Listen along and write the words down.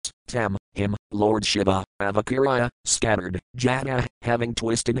Tam, him, Lord Shiva, Avakiraya, scattered, Jata, having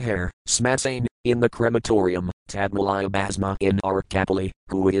twisted hair, Smasane, in the crematorium, Tadmalaya Basma in Arkapali,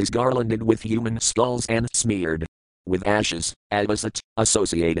 who is garlanded with human skulls and smeared with ashes, Avasat,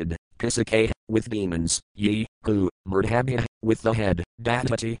 associated, Pisake, with demons, Ye, who, Murdhabya, with the head,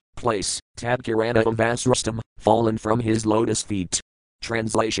 Dadhati, place, Tadkirana of Vasrastam, fallen from his lotus feet.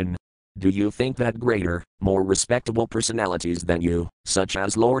 Translation. Do you think that greater, more respectable personalities than you, such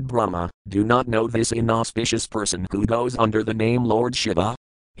as Lord Brahma, do not know this inauspicious person who goes under the name Lord Shiva?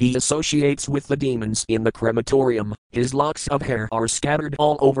 He associates with the demons in the crematorium, his locks of hair are scattered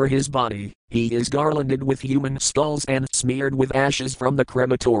all over his body, he is garlanded with human skulls and smeared with ashes from the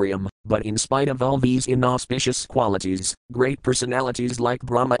crematorium, but in spite of all these inauspicious qualities, great personalities like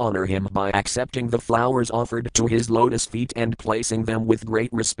Brahma honor him by accepting the flowers offered to his lotus feet and placing them with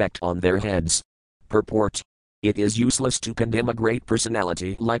great respect on their heads. Purport. It is useless to condemn a great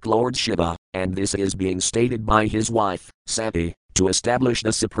personality like Lord Shiva, and this is being stated by his wife, Sati, to establish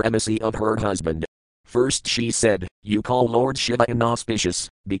the supremacy of her husband. First she said, you call Lord Shiva inauspicious,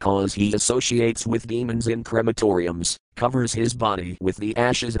 because he associates with demons in crematoriums, covers his body with the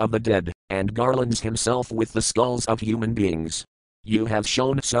ashes of the dead, and garlands himself with the skulls of human beings. You have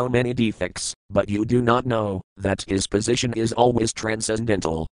shown so many defects, but you do not know that his position is always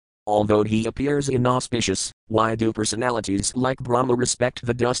transcendental. Although he appears inauspicious, why do personalities like Brahma respect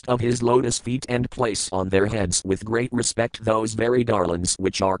the dust of his lotus feet and place on their heads with great respect those very garlands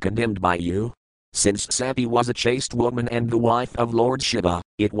which are condemned by you? Since Sati was a chaste woman and the wife of Lord Shiva,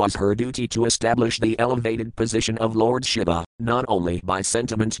 it was her duty to establish the elevated position of Lord Shiva, not only by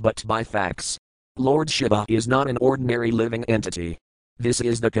sentiment but by facts. Lord Shiva is not an ordinary living entity. This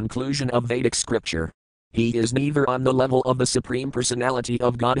is the conclusion of Vedic scripture. He is neither on the level of the Supreme Personality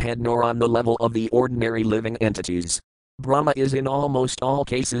of Godhead nor on the level of the ordinary living entities. Brahma is in almost all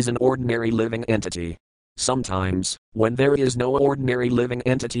cases an ordinary living entity. Sometimes, when there is no ordinary living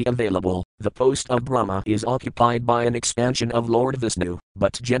entity available, the post of Brahma is occupied by an expansion of Lord Vishnu,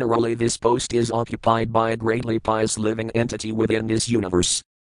 but generally this post is occupied by a greatly pious living entity within this universe.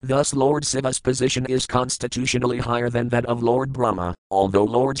 Thus Lord Shiva's position is constitutionally higher than that of Lord Brahma, although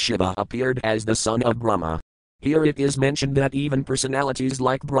Lord Shiva appeared as the son of Brahma. Here it is mentioned that even personalities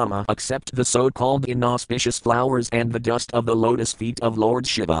like Brahma accept the so-called inauspicious flowers and the dust of the lotus feet of Lord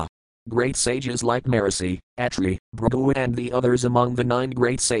Shiva. Great sages like Maharishi, Atri, Bhrigu and the others among the 9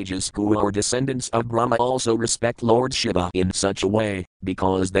 great sages who are descendants of Brahma also respect Lord Shiva in such a way,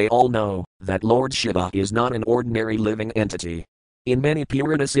 because they all know that Lord Shiva is not an ordinary living entity. In many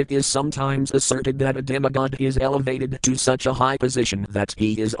Puranas it is sometimes asserted that a demigod is elevated to such a high position that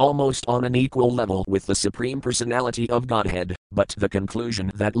he is almost on an equal level with the Supreme Personality of Godhead, but the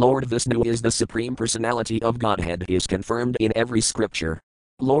conclusion that Lord Vishnu is the Supreme Personality of Godhead is confirmed in every scripture.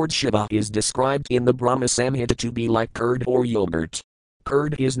 Lord Shiva is described in the Brahma Samhita to be like curd or yogurt.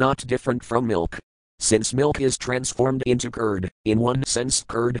 Curd is not different from milk. Since milk is transformed into curd, in one sense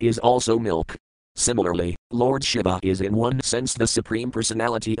curd is also milk. Similarly, Lord Shiva is in one sense the Supreme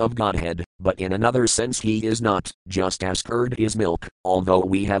Personality of Godhead, but in another sense he is not, just as curd is milk, although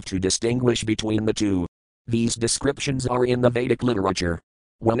we have to distinguish between the two. These descriptions are in the Vedic literature.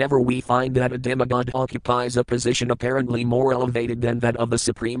 Whenever we find that a demigod occupies a position apparently more elevated than that of the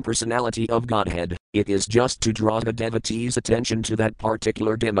Supreme Personality of Godhead, it is just to draw the devotee's attention to that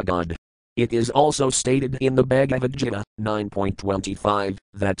particular demigod. It is also stated in the Bhagavad Gita 9.25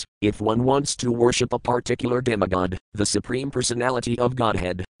 that, if one wants to worship a particular demigod, the Supreme Personality of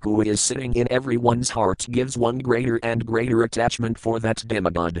Godhead, who is sitting in everyone's heart, gives one greater and greater attachment for that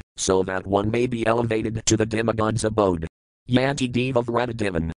demigod, so that one may be elevated to the demigod's abode. Yanti Deva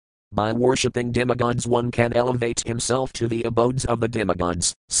Vradadevan. By worshipping demigods one can elevate himself to the abodes of the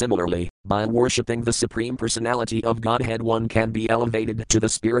demigods. Similarly, by worshipping the Supreme Personality of Godhead one can be elevated to the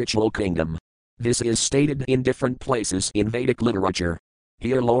spiritual kingdom. This is stated in different places in Vedic literature.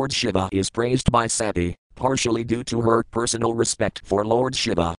 Here Lord Shiva is praised by Sati, partially due to her personal respect for Lord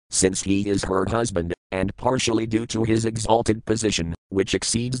Shiva, since he is her husband, and partially due to his exalted position, which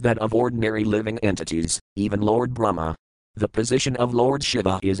exceeds that of ordinary living entities, even Lord Brahma. The position of Lord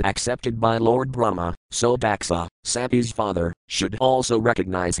Shiva is accepted by Lord Brahma, so Daksa, Sati's father, should also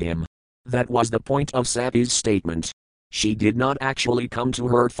recognize him. That was the point of Sati's statement. She did not actually come to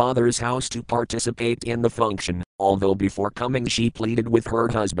her father's house to participate in the function, although before coming she pleaded with her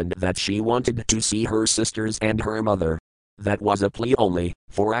husband that she wanted to see her sisters and her mother. That was a plea only,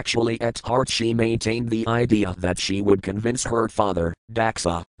 for actually at heart she maintained the idea that she would convince her father,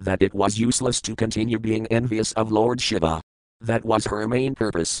 Daksa, that it was useless to continue being envious of Lord Shiva. That was her main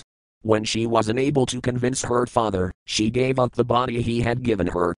purpose. When she was unable to convince her father, she gave up the body he had given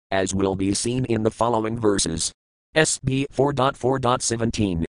her, as will be seen in the following verses. SB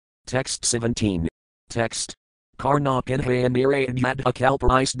 4.4.17. Text 17. Text. Karna kinhayanira yad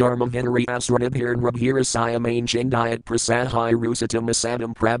akalparis dharma vinari asranibhiran rabhirasaya main chindayat prasadhi rusatam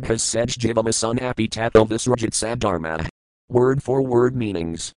asadam prabhas sedj jivam api tato visrajit sadharma. Word for word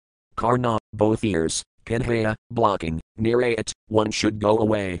meanings. Karna, both ears. Kinhaya, blocking. Nirayat, one should go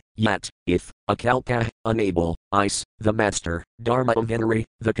away. Yet, if. Akalpa, unable. Is, the master. Dharma vinari,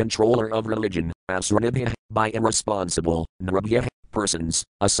 the controller of religion. Asranibhya, by irresponsible. Nrabhya, persons.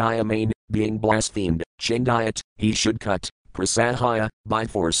 Asayamain, being blasphemed. Chindayat, he should cut. Prasadhaya, by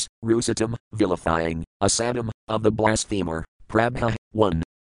force. Rusatam, vilifying. Asadam, of the blasphemer. Prabha, one.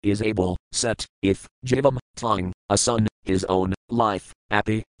 Is able, set, if, jivam, tongue, a son, his own, life,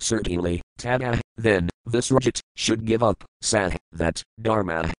 api, certainly, tada, then, visrajit, should give up, sah, that,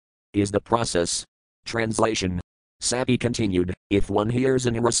 dharma, is the process. Translation. Sapi continued, if one hears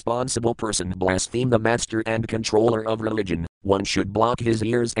an irresponsible person blaspheme the master and controller of religion, one should block his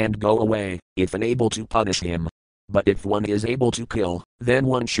ears and go away, if unable to punish him. But if one is able to kill, then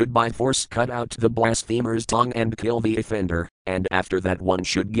one should by force cut out the blasphemer's tongue and kill the offender, and after that one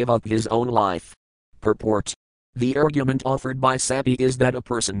should give up his own life. Purport. The argument offered by Sapi is that a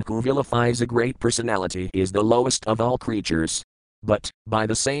person who vilifies a great personality is the lowest of all creatures. But, by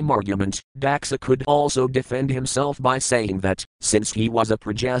the same argument, Daksa could also defend himself by saying that, since he was a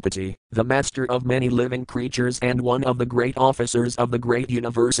Prajapati, the master of many living creatures and one of the great officers of the great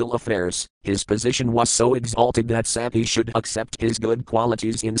universal affairs, his position was so exalted that Sapi should accept his good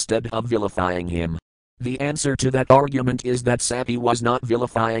qualities instead of vilifying him. The answer to that argument is that Sapi was not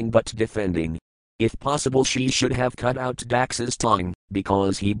vilifying but defending. If possible, she should have cut out Daksa's tongue,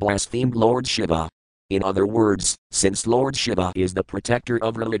 because he blasphemed Lord Shiva. In other words, since Lord Shiva is the protector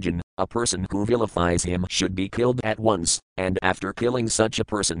of religion, a person who vilifies him should be killed at once, and after killing such a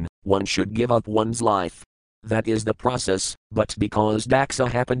person, one should give up one's life. That is the process, but because Daksa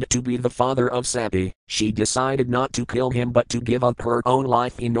happened to be the father of Sapi, she decided not to kill him but to give up her own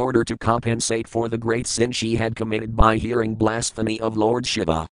life in order to compensate for the great sin she had committed by hearing blasphemy of Lord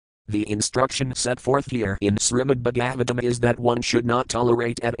Shiva. The instruction set forth here in Srimad Bhagavatam is that one should not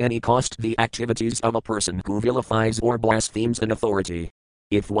tolerate at any cost the activities of a person who vilifies or blasphemes an authority.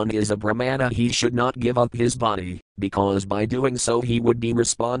 If one is a Brahmana, he should not give up his body, because by doing so he would be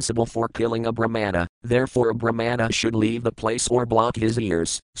responsible for killing a Brahmana. Therefore a Brahmana should leave the place or block his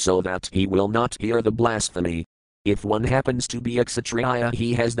ears, so that he will not hear the blasphemy. If one happens to be a Kshatriya,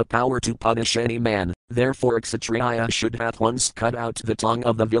 he has the power to punish any man, therefore a Kshatriya should at once cut out the tongue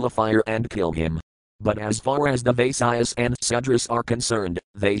of the vilifier and kill him. But as far as the Vaisyas and Sudras are concerned,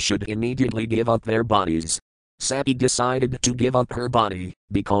 they should immediately give up their bodies. Sapi decided to give up her body,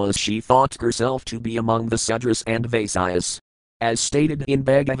 because she thought herself to be among the Sudras and Vaisyas. As stated in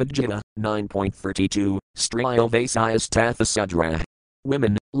Bhagavad Gita 9.32, Striyo Vaisyas Tatha Sudra.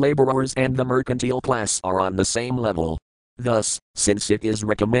 Women, laborers and the mercantile class are on the same level. Thus, since it is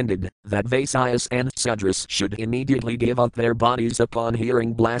recommended that Vaisyas and Sudras should immediately give up their bodies upon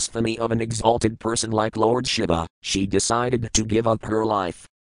hearing blasphemy of an exalted person like Lord Shiva, she decided to give up her life.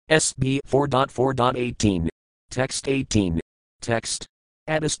 SB 4.4.18. Text 18. Text.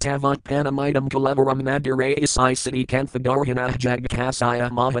 Adastavat panamidam kalevaram nadire isai city kanthagarhana jagkasaya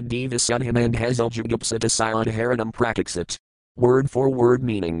mahadeva sudhim and hezeljugupsadasayad haranam prakixit. Word for word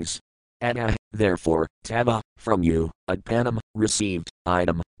meanings. Ada, therefore, tava, from you, adpanam, received,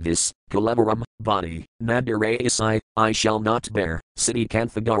 item, this, kalevaram, body, nadire isai, I shall not bear, city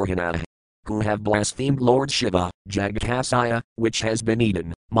kanthagarhana, who have blasphemed Lord Shiva, jagkasaya, which has been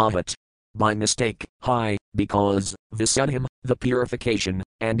eaten, mahat, by mistake, high, because, visudhim, the purification,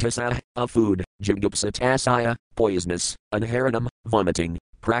 and hasa, a food, jugupsatasaya, poisonous, anharanam, vomiting,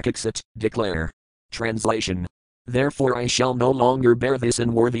 prakixit, declare. Translation. Therefore I shall no longer bear this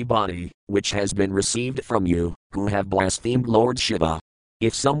unworthy body, which has been received from you, who have blasphemed Lord Shiva.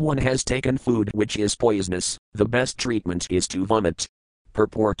 If someone has taken food which is poisonous, the best treatment is to vomit.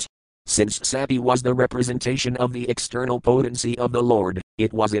 Purport. Since Sapi was the representation of the external potency of the Lord,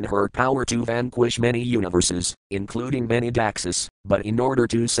 it was in her power to vanquish many universes, including many Daksas, but in order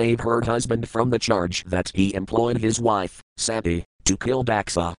to save her husband from the charge that he employed his wife, Sapi, to kill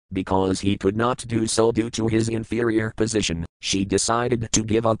Daksa, because he could not do so due to his inferior position, she decided to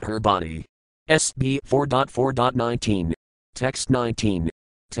give up her body. SB 4.4.19. Text 19.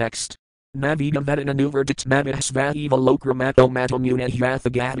 Text. Navida Vedananuvertit Mabhasvahiva Lokramato Matamuna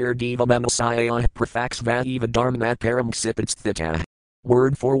Yathagadir Deva Manasaya Prafax Vahiva Dharmat Param Ksipits Thita.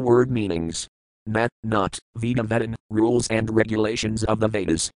 Word for word meanings. not, Vedavedan, rules and regulations of the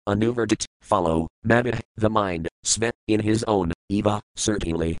Vedas, Anuvartit, follow, Mada, the mind, Svet, in his own, Eva,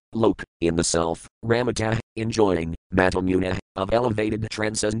 certainly, Lok, in the self, Ramata, enjoying, Matamuna, of elevated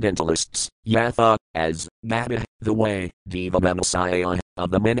transcendentalists, Yatha, as, Gada, the way, Devamanasaya,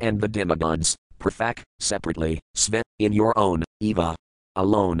 of the men and the demigods, Prafak, separately, Svet, in your own, Eva,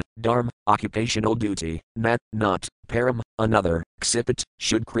 alone, Dharma, occupational duty, not, Param, another, Ksipit,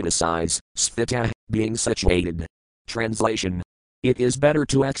 should criticize, Sthita, being situated. Translation. It is better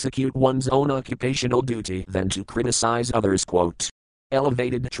to execute one's own occupational duty than to criticize others. Quote.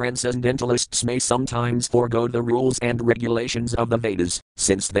 Elevated transcendentalists may sometimes forego the rules and regulations of the Vedas,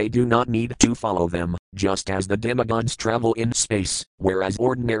 since they do not need to follow them, just as the demigods travel in space, whereas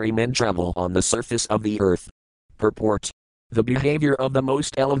ordinary men travel on the surface of the earth. Purport. The behavior of the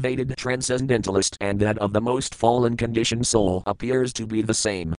most elevated transcendentalist and that of the most fallen conditioned soul appears to be the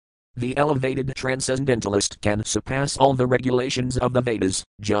same. The elevated transcendentalist can surpass all the regulations of the Vedas,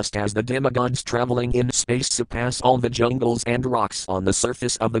 just as the demigods traveling in space surpass all the jungles and rocks on the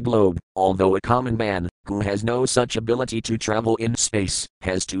surface of the globe, although a common man, who has no such ability to travel in space,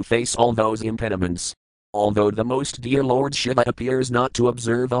 has to face all those impediments. Although the most dear Lord Shiva appears not to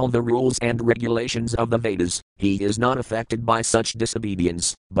observe all the rules and regulations of the Vedas, he is not affected by such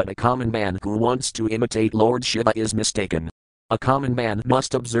disobedience, but a common man who wants to imitate Lord Shiva is mistaken. A common man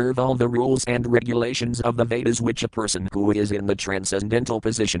must observe all the rules and regulations of the Vedas which a person who is in the transcendental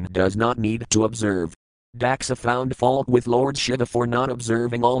position does not need to observe. Daksa found fault with Lord Shiva for not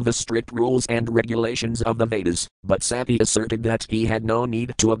observing all the strict rules and regulations of the Vedas, but Sati asserted that he had no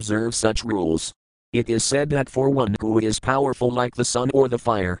need to observe such rules. It is said that for one who is powerful like the sun or the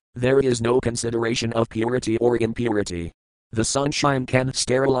fire, there is no consideration of purity or impurity. The sunshine can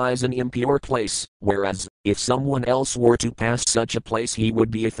sterilize an impure place, whereas, if someone else were to pass such a place he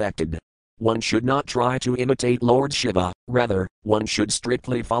would be affected. One should not try to imitate Lord Shiva, rather, one should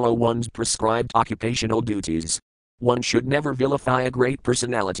strictly follow one's prescribed occupational duties. One should never vilify a great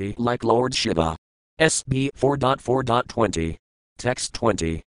personality like Lord Shiva. SB 4.4.20. Text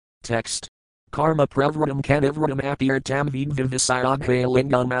 20. Text. Karma pravritam kanivritam apirtam vidvivisayagve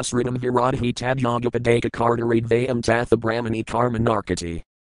lingam asritam viradhi tadyogapadeka kardaridvayam tatha brahmani karma narkati.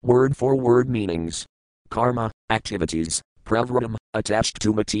 Word for word meanings. Karma, activities, pravritam, attached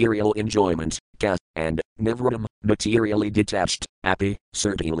to material enjoyment, ka, and, nivritam, materially detached, api,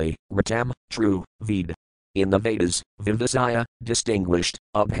 certainly, ritam, true, vid. In the Vedas, vivisaya, distinguished,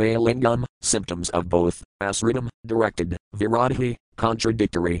 abhaylingam, symptoms of both, asritam, directed, viradhi,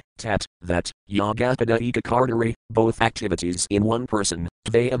 contradictory, tat, that, yagapada ekakartari, both activities in one person,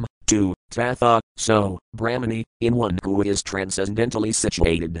 tvayam, two, tatha, so, brahmani, in one who is transcendentally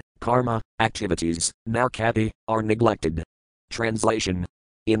situated, karma, activities, narkati, are neglected. Translation.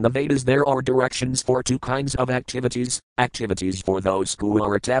 In the Vedas there are directions for two kinds of activities for those who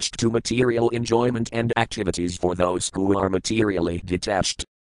are attached to material enjoyment and activities for those who are materially detached.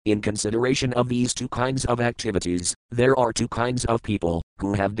 In consideration of these two kinds of activities, there are two kinds of people,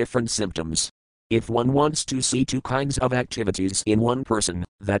 who have different symptoms. If one wants to see two kinds of activities in one person,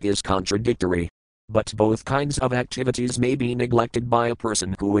 that is contradictory. But both kinds of activities may be neglected by a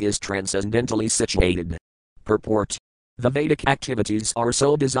person who is transcendentally situated. Purport. The Vedic activities are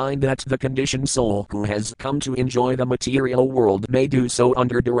so designed that the conditioned soul who has come to enjoy the material world may do so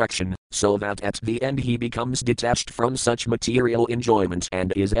under direction, so that at the end he becomes detached from such material enjoyment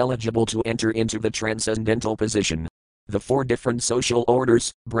and is eligible to enter into the transcendental position. The four different social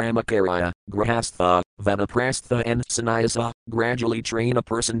orders, Brahmacharya, Grahastha, Vanaprastha and Sannyasa, gradually train a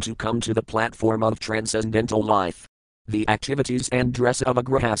person to come to the platform of transcendental life. The activities and dress of a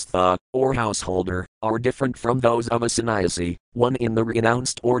grahastha, or householder, are different from those of a sannyasi, one in the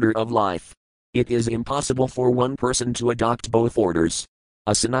renounced order of life. It is impossible for one person to adopt both orders.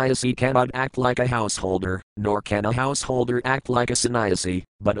 A sannyasi cannot act like a householder, nor can a householder act like a sannyasi,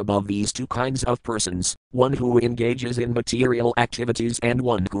 but above these two kinds of persons, one who engages in material activities and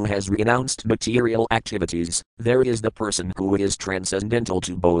one who has renounced material activities, there is the person who is transcendental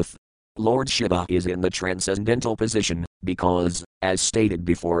to both. Lord Shiva is in the transcendental position, because, as stated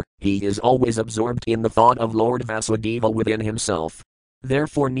before, he is always absorbed in the thought of Lord Vasudeva within himself.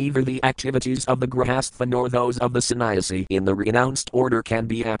 Therefore neither the activities of the Grahastha nor those of the sannyasi in the renounced order can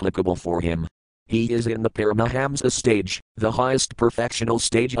be applicable for him. He is in the Paramahamsa stage, the highest perfectional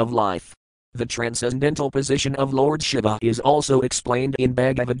stage of life. The transcendental position of Lord Shiva is also explained in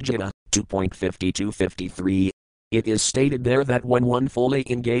Bhagavad Gita 2.52-53. It is stated there that when one fully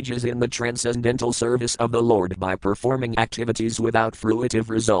engages in the transcendental service of the Lord by performing activities without fruitive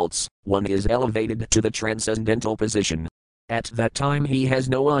results, one is elevated to the transcendental position. At that time he has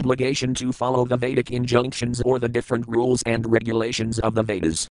no obligation to follow the Vedic injunctions or the different rules and regulations of the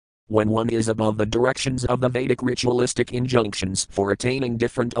Vedas. When one is above the directions of the Vedic ritualistic injunctions for attaining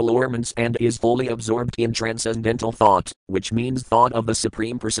different allurements and is fully absorbed in transcendental thought, which means thought of the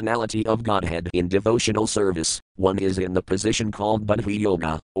Supreme Personality of Godhead in devotional service, one is in the position called Buddhi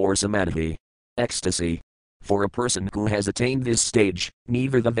Yoga, or Samadhi. Ecstasy. For a person who has attained this stage,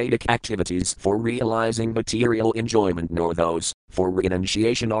 neither the Vedic activities for realizing material enjoyment nor those for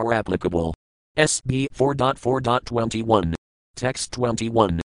renunciation are applicable. SB 4.4.21. Text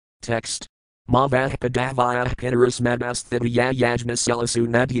 21. Text. Mavahpadavaya Pinarasmadasthivya Yajnaselasu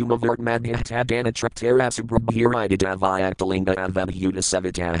Nadhumavartmadhyah Tadanatrapterasubrabhiridavayaktalinga Avabhuta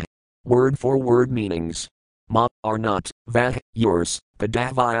Savita. Word for word meanings. Ma are not, vah, yours,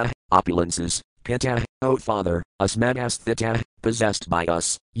 padavaya, opulences, pita, O Father, asmadasthita, possessed by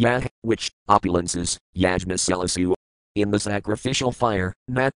us, yah, which, opulences, yajnaselasu. In the sacrificial fire,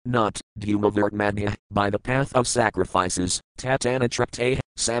 not, dhumavartmadhyah, by the path of sacrifices, tatanatrapte,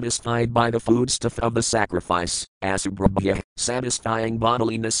 satisfied by the foodstuff of the sacrifice, asubrabhya, satisfying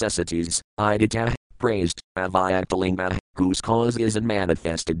bodily necessities, idita, praised, avayaktalinga, whose cause is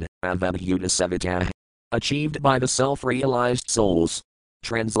unmanifested, avabhuta savita, achieved by the self-realized souls.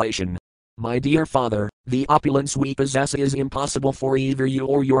 Translation. My dear Father, the opulence we possess is impossible for either you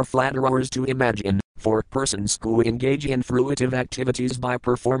or your flatterers to imagine, for persons who engage in fruitive activities by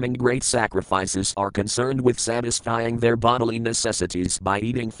performing great sacrifices are concerned with satisfying their bodily necessities by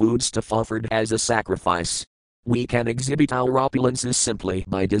eating foodstuff offered as a sacrifice. We can exhibit our opulences simply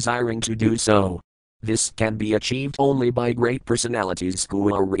by desiring to do so. This can be achieved only by great personalities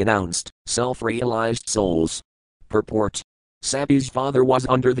who are renounced, self-realized souls. Purport. Sapi's father was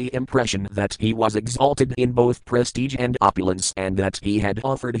under the impression that he was exalted in both prestige and opulence and that he had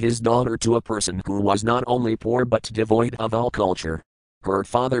offered his daughter to a person who was not only poor but devoid of all culture. Her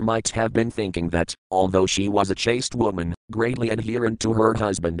father might have been thinking that, although she was a chaste woman, greatly adherent to her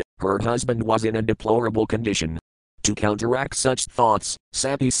husband was in a deplorable condition. To counteract such thoughts,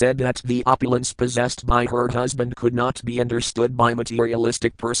 Sapi said that the opulence possessed by her husband could not be understood by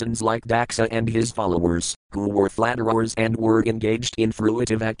materialistic persons like Daksa and his followers, who were flatterers and were engaged in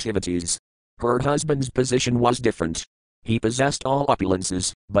fruitive activities. Her husband's position was different. He possessed all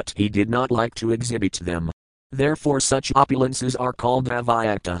opulences, but he did not like to exhibit them. Therefore such opulences are called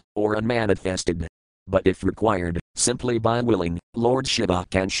avyakta, or unmanifested. But if required, simply by willing, Lord Shiva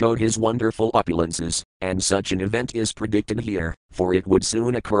can show his wonderful opulences, and such an event is predicted here, for it would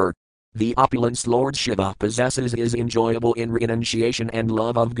soon occur. The opulence Lord Shiva possesses is enjoyable in renunciation and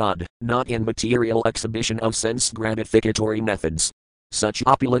love of God, not in material exhibition of sense gratificatory methods. Such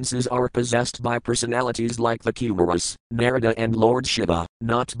opulences are possessed by personalities like the Kumaras, Narada and Lord Shiva,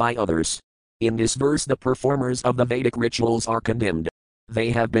 not by others. In this verse the performers of the Vedic rituals are condemned.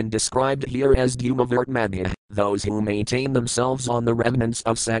 They have been described here as dhumavartmadhyah, those who maintain themselves on the remnants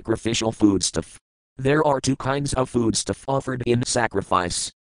of sacrificial foodstuff. There are two kinds of foodstuff offered in sacrifice.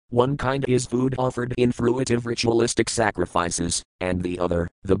 One kind is food offered in fruitive ritualistic sacrifices, and the other,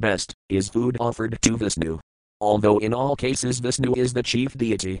 the best, is food offered to Vishnu. Although in all cases Vishnu is the chief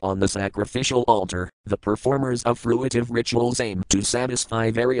deity on the sacrificial altar, the performers of fruitive rituals aim to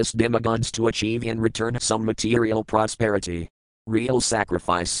satisfy various demigods to achieve in return some material prosperity. Real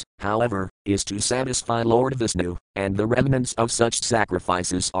sacrifice, however, is to satisfy Lord Vishnu, and the remnants of such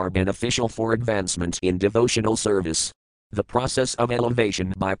sacrifices are beneficial for advancement in devotional service. The process of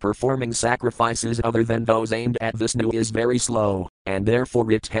elevation by performing sacrifices other than those aimed at Vishnu is very slow, and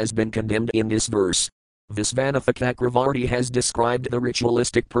therefore it has been condemned in this verse. Visvanatha Chakravarti has described the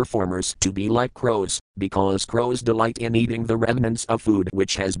ritualistic performers to be like crows, because crows delight in eating the remnants of food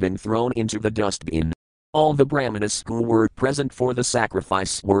which has been thrown into the dustbin. All the Brahmanas who were present for the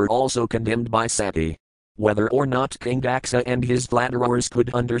sacrifice were also condemned by Sapi. Whether or not King Daksa and his flatterers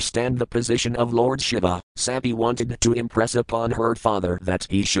could understand the position of Lord Shiva, Sapi wanted to impress upon her father that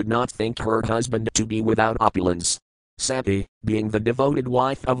he should not think her husband to be without opulence. Sapi, being the devoted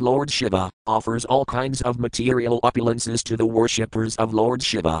wife of Lord Shiva, offers all kinds of material opulences to the worshippers of Lord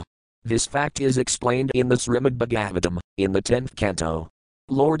Shiva. This fact is explained in the Srimad Bhagavatam, in the 10th canto.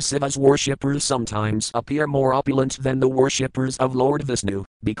 Lord Shiva's worshippers sometimes appear more opulent than the worshippers of Lord Vishnu,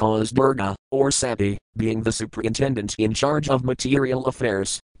 because Durga, or Sapi, being the superintendent in charge of material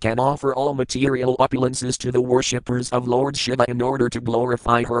affairs, can offer all material opulences to the worshippers of Lord Shiva in order to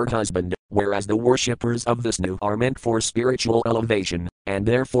glorify her husband, whereas the worshippers of Vishnu are meant for spiritual elevation, and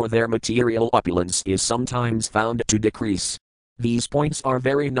therefore their material opulence is sometimes found to decrease. These points are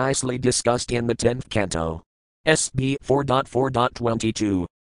very nicely discussed in the 10th canto. SB 4.4.22.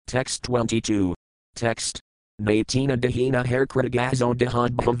 Text 22. Text. Natina dehina herkritagazo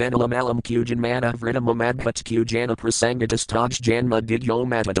dehad bhavenilamalam kujanmana vritamamabhat kujana prasangatas taj janma didyo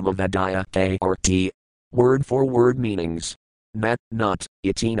matadamavadaya k or t. Word for word meanings. Nat, not,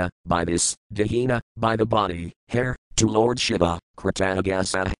 itina, by this, dehina, by the body, hair, to Lord Shiva,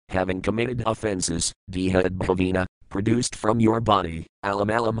 kritagasa, having committed offenses, dihad bhavina, produced from your body,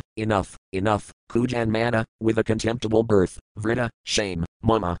 alam, enough, kujanmana, with a contemptible birth, vrita, shame,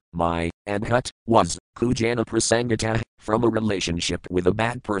 mama, my, and hut, was, kujana prasangata, from a relationship with a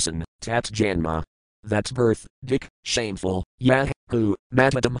bad person, tat janma. That birth, dik, shameful, yah, who,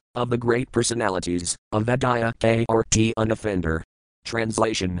 matadam, of the great personalities, avadaya k or t an offender.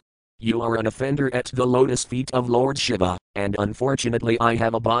 Translation. You are an offender at the lotus feet of Lord Shiva, and unfortunately I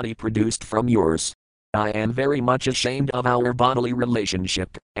have a body produced from yours. I am very much ashamed of our bodily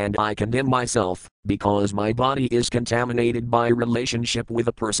relationship, and I condemn myself, because my body is contaminated by relationship with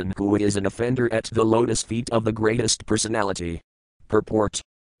a person who is an offender at the lotus feet of the greatest personality. Purport.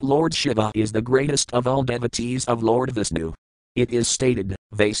 Lord Shiva is the greatest of all devotees of Lord Vishnu. It is stated,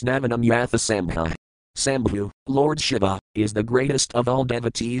 Vaisnavanam Yatha Sambhu. Sambhu, Lord Shiva, is the greatest of all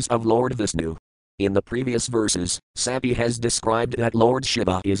devotees of Lord Vishnu. In the previous verses, Sapi has described that Lord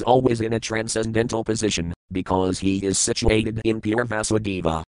Shiva is always in a transcendental position, because he is situated in pure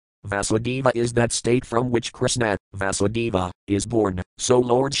Vasudeva. Vasudeva is that state from which Krishna, Vasudeva, is born, so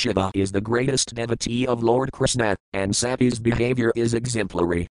Lord Shiva is the greatest devotee of Lord Krishna, and Sapi's behavior is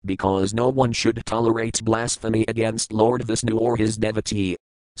exemplary, because no one should tolerate blasphemy against Lord Vishnu or his devotee.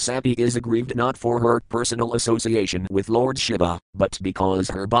 Sapi is aggrieved not for her personal association with Lord Shiva, but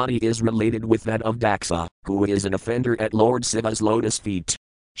because her body is related with that of Daksa, who is an offender at Lord Shiva's lotus feet.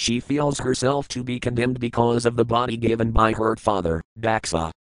 She feels herself to be condemned because of the body given by her father,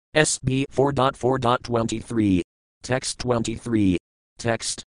 Daksa. SB 4.4.23. Text 23.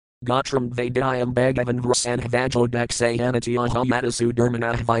 Text. Gotram Vedayam Bhagavan Vrasanhvajo Daksayanati Ahayatasu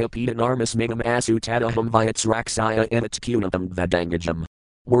Dermanah Vyapita Narmas Migam Asu Tadaham Vyatsraksaya Evatkunapam Vadangajam.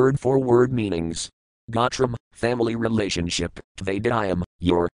 Word for word meanings. Gotram, family relationship, Vedayam,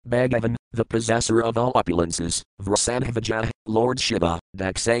 your, Bhagavan, the possessor of all opulences, Vrasanhvaja, Lord Shiva,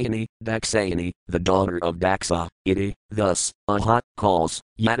 Daksayani, the daughter of Daksa, iti, thus, aha, calls,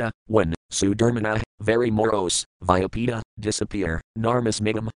 yada, when, Sudermana, very morose, Vyapita, disappear, Narmas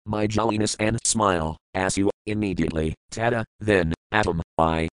Migam, my jolliness and smile, Asu, immediately, Tada, then, Atom,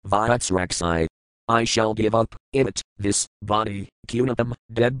 I, Vyatsraksai. I shall give up, it, this, body, Kunapam,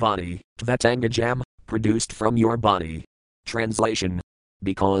 dead body, Tvatangajam, produced from your body. Translation.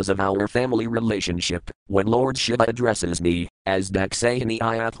 Because of our family relationship, when Lord Shiva addresses me, as Daksayani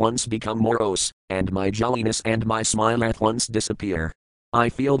I at once become morose, and my jolliness and my smile at once disappear. I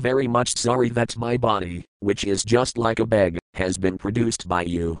feel very much sorry that my body, which is just like a bag, has been produced by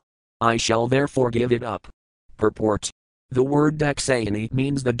you. I shall therefore give it up. Purport. The word Daksayani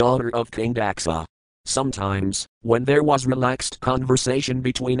means the daughter of King Daksa. Sometimes, when there was relaxed conversation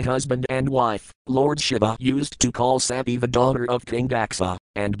between husband and wife, Lord Shiva used to call Sapi the daughter of King Daksa,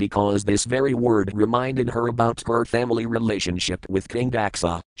 and because this very word reminded her about her family relationship with King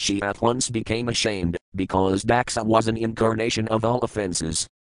Daksa, she at once became ashamed, because Daksa was an incarnation of all offenses.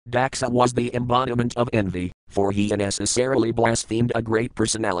 Daksa was the embodiment of envy, for he unnecessarily blasphemed a great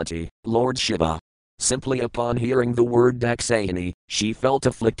personality, Lord Shiva. Simply upon hearing the word Daksayani, she felt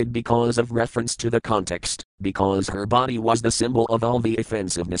afflicted because of reference to the context, because her body was the symbol of all the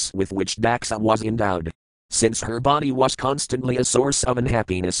offensiveness with which Daksa was endowed. Since her body was constantly a source of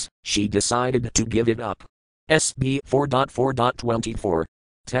unhappiness, she decided to give it up. SB 4.4.24.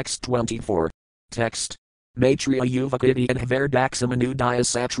 Text 24. Text. Maitreya Yuvakiti and Verdaxamanudaya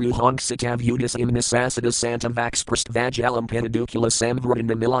Satru Hongsitav Udis Imnisasada Santavax Prastvajalam Penadukula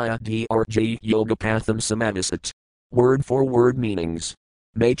Samvradinamilaya D.R.G. Yogapatham Samavisat. Word for word meanings.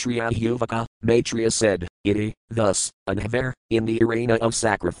 Maitreya Yuvaka, Maitreya said, iti, thus, Anhaver, in the arena of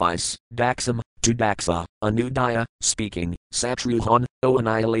sacrifice, Daxam, to Daksa, Anudaya, speaking, Satruhan, O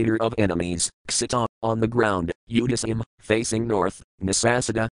annihilator of enemies, Ksita, on the ground, Udisim, facing north,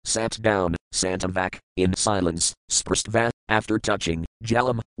 Nisasada, sat down, Santavak, in silence, Sprastva, after touching,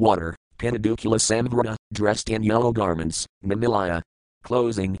 Jalam, water, Penadukula Samvrata, dressed in yellow garments, Namilaya.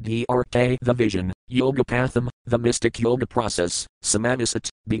 Closing DRK the vision, Yogapatham, the mystic yoga process, Samadhisat,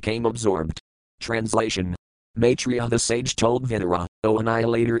 became absorbed. Translation. Maitreya the sage told Vinara, O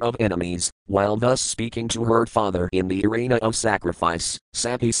annihilator of enemies, while thus speaking to her father in the arena of sacrifice,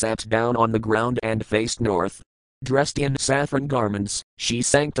 Sapi sat down on the ground and faced north. Dressed in saffron garments, she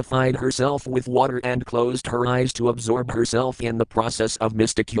sanctified herself with water and closed her eyes to absorb herself in the process of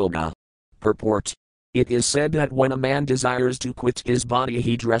mystic yoga. Purport. It is said that when a man desires to quit his body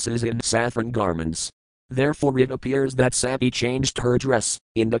he dresses in saffron garments. Therefore it appears that Sati changed her dress,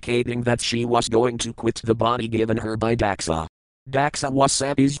 indicating that she was going to quit the body given her by Daksa. Daksa was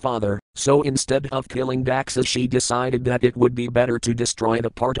Sati's father, so instead of killing Daksa she decided that it would be better to destroy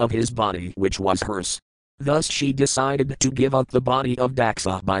the part of his body which was hers. Thus she decided to give up the body of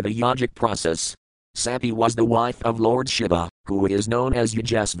Daksa by the yogic process. Sati was the wife of Lord Shiva, who is known as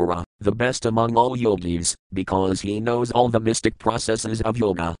Yajasvara, the best among all yogis, because he knows all the mystic processes of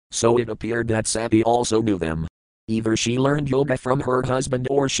yoga, so it appeared that Sati also knew them. Either she learned yoga from her husband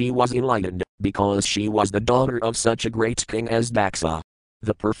or she was enlightened, because she was the daughter of such a great king as Daksa.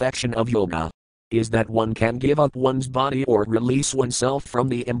 The perfection of yoga is that one can give up one's body or release oneself from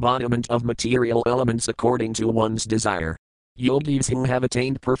the embodiment of material elements according to one's desire. Yogis who have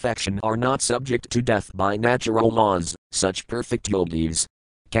attained perfection are not subject to death by natural laws. Such perfect yogis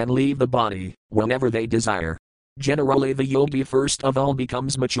can leave the body whenever they desire. Generally, the yogi first of all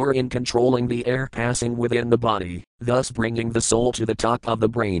becomes mature in controlling the air passing within the body, thus bringing the soul to the top of the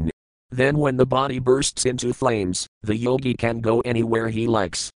brain. Then, when the body bursts into flames, the yogi can go anywhere he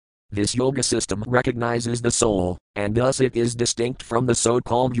likes. This yoga system recognizes the soul, and thus it is distinct from the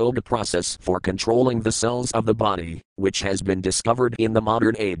so-called yoga process for controlling the cells of the body, which has been discovered in the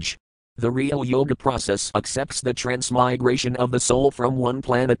modern age. The real yoga process accepts the transmigration of the soul from one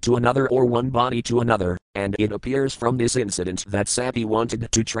planet to another or one body to another, and it appears from this incident that Sati wanted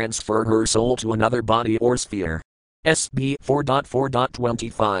to transfer her soul to another body or sphere. SB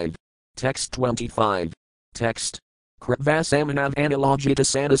 4.4.25. Text 25. Text. Kravasamanav analogita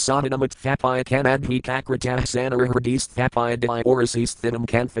sanasadanamat thapaya kanadhi kakratah sanarahardis thapaya diorisis thinam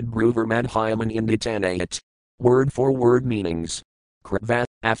kanfid bruver madhyaman inditanayat. Word for word meanings. Krava,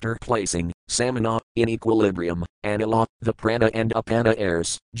 after placing, samana, in equilibrium, anila, the prana and apana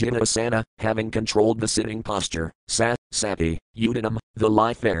airs, jitasana, having controlled the sitting posture, sati, udanam, the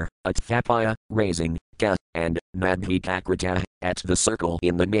life air, atthapaya, raising, ka, and nadhi kakrita, at the circle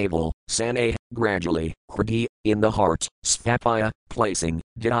in the navel, sane, gradually, hrdi, in the heart, sthapaya, placing,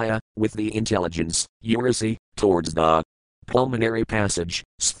 dhyaya, with the intelligence, urasi, towards the pulmonary passage,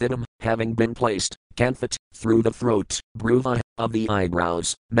 sthidam, having been placed, kanthit, through the throat, bruva, of the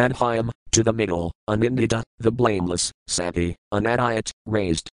eyebrows, madhyam, to the middle, anindita, the blameless, sati, anadayat,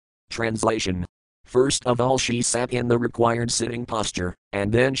 raised. Translation. First of all she sat in the required sitting posture,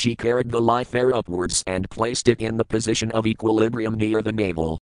 and then she carried the life air upwards and placed it in the position of equilibrium near the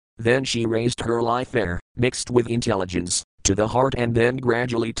navel. Then she raised her life air, mixed with intelligence, to the heart and then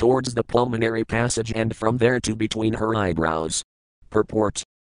gradually towards the pulmonary passage and from there to between her eyebrows. Purport.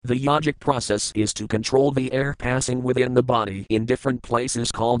 The yogic process is to control the air passing within the body in different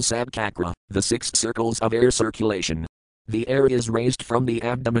places called sabchakra, the 6 circles of air circulation. The air is raised from the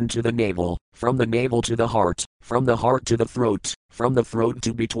abdomen to the navel, from the navel to the heart to the throat, from the throat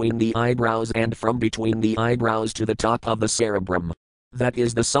to between the eyebrows and from between the eyebrows to the top of the cerebrum. That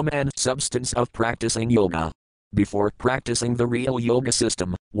is the sum and substance of practicing yoga. Before practicing the real yoga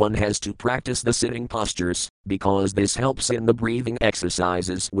system, one has to practice the sitting postures, because this helps in the breathing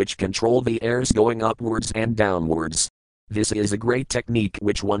exercises which control the airs going upwards and downwards. This is a great technique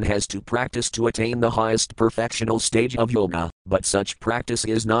which one has to practice to attain the highest perfectional stage of yoga, but such practice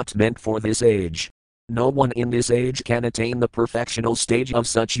is not meant for this age. No one in this age can attain the perfectional stage of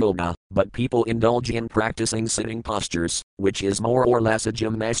such yoga, but people indulge in practicing sitting postures, which is more or less a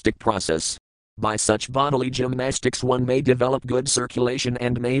gymnastic process. By such bodily gymnastics one may develop good circulation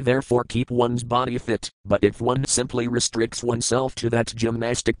and may therefore keep one's body fit, but if one simply restricts oneself to that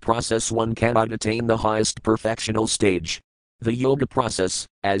gymnastic process one cannot attain the highest perfectional stage. The yoga process,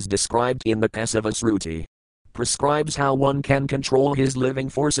 as described in the Kasavasruti, prescribes how one can control his living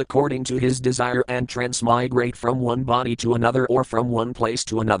force according to his desire and transmigrate from one body to another or from one place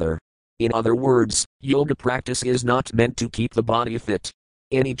to another. In other words, yoga practice is not meant to keep the body fit.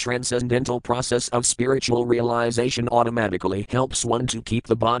 Any transcendental process of spiritual realization automatically helps one to keep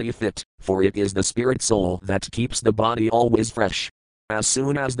the body fit, for it is the spirit soul that keeps the body always fresh. As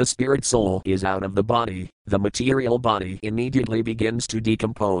soon as the spirit soul is out of the body, the material body immediately begins to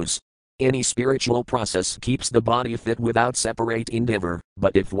decompose. Any spiritual process keeps the body fit without separate endeavor,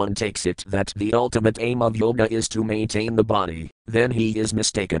 but if one takes it that the ultimate aim of yoga is to maintain the body, then he is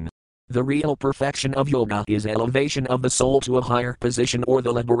mistaken. The real perfection of yoga is elevation of the soul to a higher position or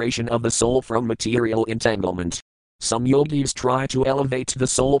the liberation of the soul from material entanglement. Some yogis try to elevate the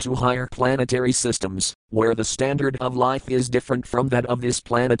soul to higher planetary systems, where the standard of life is different from that of this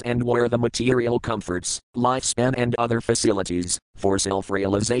planet and where the material comforts, lifespan and other facilities for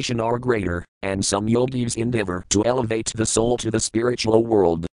self-realization are greater, and some yogis endeavor to elevate the soul to the spiritual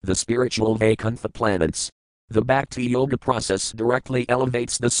world, the spiritual Vaikuntha planets. The Bhakti Yoga process directly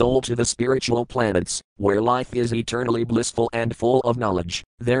elevates the soul to the spiritual planets, where life is eternally blissful and full of knowledge.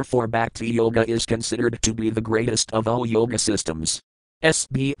 Therefore, Bhakti Yoga is considered to be the greatest of all yoga systems.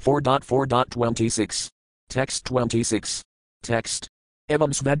 SB 4.4.26. Text 26. Text.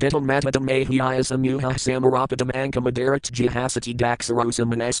 Evam svaditam matatam ahyayasam yuha samarapatam ankamaderat jihasati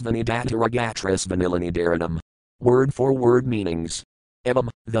daxarosam anasvani dataragatres vanillanidaranam. Word for word meanings. Evam,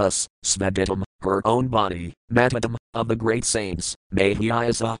 thus, svaditam, her own body, matatam, of the great saints,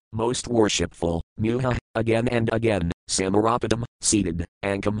 mahyayasa, most worshipful, muha, again and again, samarapatam, seated,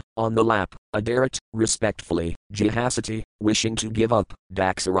 ankam, on the lap, adarat, respectfully, jihasati, wishing to give up,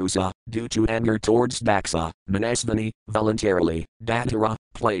 daxarosa, due to anger towards daxa, manasvani, voluntarily, datara,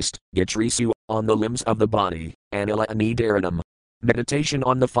 placed, gatrisu, on the limbs of the body, anila anidaranam. Meditation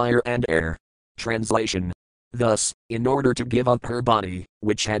on the fire and air. Translation. Thus, in order to give up her body,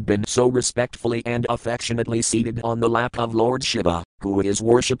 which had been so respectfully and affectionately seated on the lap of Lord Shiva, who is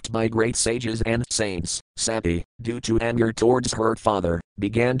worshipped by great sages and saints, Sati, due to anger towards her father,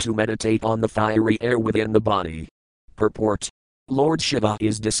 began to meditate on the fiery air within the body. Purport. Lord Shiva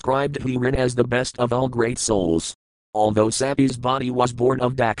is described herein as the best of all great souls. Although Sati's body was born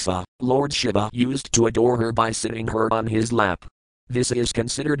of Daxa, Lord Shiva used to adore her by sitting her on his lap. This is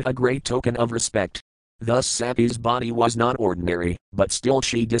considered a great token of respect. Thus Sati's body was not ordinary, but still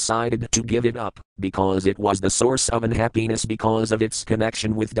she decided to give it up, because it was the source of unhappiness because of its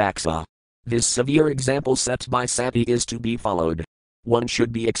connection with Daxa. This severe example set by Sati is to be followed. One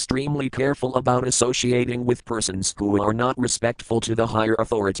should be extremely careful about associating with persons who are not respectful to the higher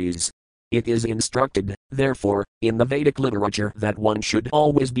authorities. It is instructed, therefore, in the Vedic literature that one should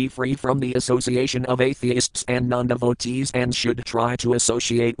always be free from the association of atheists and non-devotees and should try to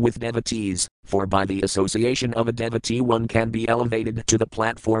associate with devotees, for by the association of a devotee one can be elevated to the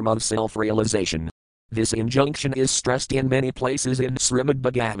platform of self-realization. This injunction is stressed in many places in Srimad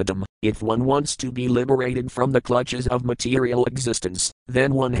Bhagavatam. If one wants to be liberated from the clutches of material existence,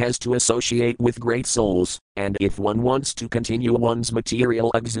 then one has to associate with great souls, and if one wants to continue one's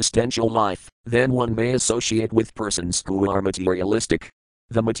material existential life, then one may associate with persons who are materialistic.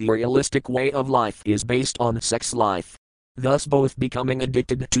 The materialistic way of life is based on sex life. Thus both becoming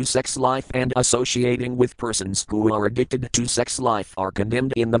addicted to sex life and associating with persons who are addicted to sex life are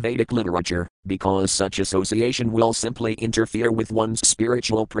condemned in the Vedic literature, because such association will simply interfere with one's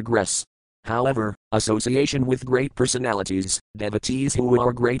spiritual progress. However, association with great personalities, devotees who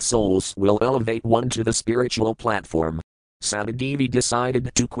are great souls, will elevate one to the spiritual platform. Satidevi decided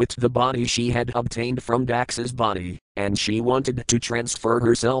to quit the body she had obtained from Daxa's body, and she wanted to transfer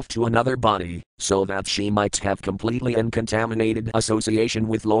herself to another body, so that she might have completely uncontaminated association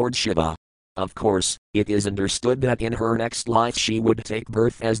with Lord Shiva. Of course, it is understood that in her next life she would take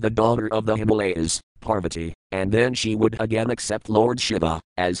birth as the daughter of the Himalayas, Parvati, and then she would again accept Lord Shiva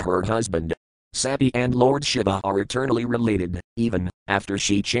as her husband. Sati and Lord Shiva are eternally related, even after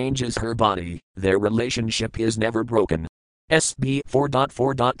she changes her body, their relationship is never broken. SB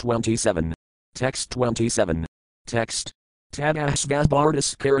 4.4.27. Text 27. Text.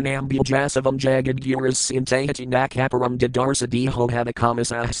 Tadasvasbardis karanambuljasavam jagadguras sintayati nakaparam didarsa deho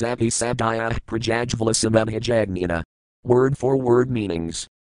havakamasah sapi sabdaya prajajvalasamabhajagnina. Word for word meanings.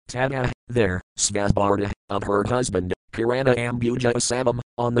 Tada, there, Svasbarda, of her husband, Kirana Ambuja Asavam,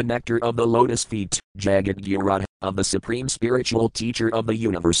 on the nectar of the lotus feet, Jagadguru, of the supreme spiritual teacher of the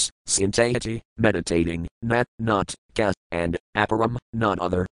universe, Sintayati, meditating, not, Ka, and, Aparam, none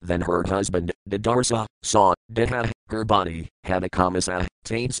other, than her husband, Didarsa, saw, Deha, her body, Havakamasa,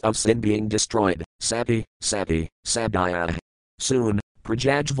 taints of sin being destroyed, Sapi, Sabdaya. Soon,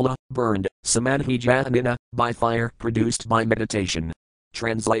 Prajajvala, burned, Samadhi Janina, by fire produced by meditation.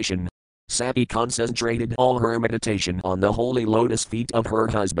 Translation. Sati concentrated all her meditation on the holy lotus feet of her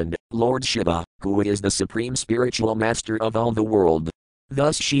husband, Lord Shiva, who is the supreme spiritual master of all the world.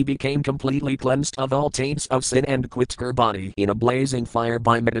 Thus she became completely cleansed of all taints of sin and quit her body in a blazing fire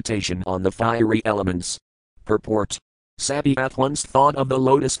by meditation on the fiery elements. Purport. Sati at once thought of the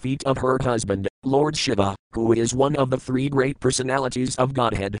lotus feet of her husband, Lord Shiva, who is one of the three great personalities of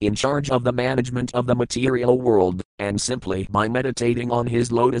Godhead in charge of the management of the material world, and simply by meditating on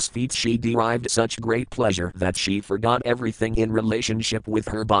his lotus feet she derived such great pleasure that she forgot everything in relationship with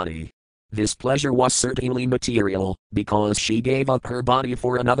her body. This pleasure was certainly material, because she gave up her body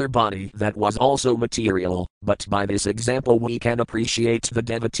for another body that was also material, but by this example we can appreciate the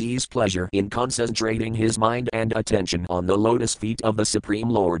devotee's pleasure in concentrating his mind and attention on the lotus feet of the Supreme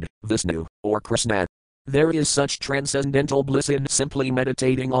Lord, Vishnu, or Krishna. There is such transcendental bliss in simply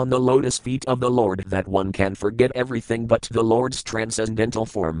meditating on the lotus feet of the Lord that one can forget everything but the Lord's transcendental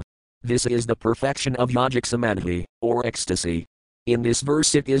form. This is the perfection of yogic samadhi, or ecstasy. In this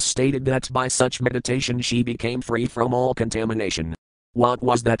verse it is stated that by such meditation she became free from all contamination. What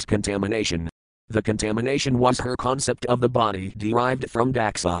was that contamination? The contamination was her concept of the body derived from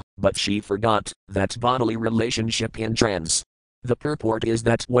Daksa, but she forgot that bodily relationship in trance. The purport is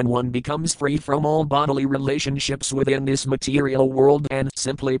that when one becomes free from all bodily relationships within this material world and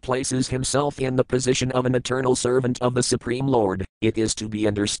simply places himself in the position of an eternal servant of the Supreme Lord, it is to be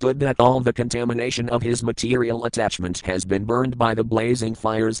understood that all the contamination of his material attachment has been burned by the blazing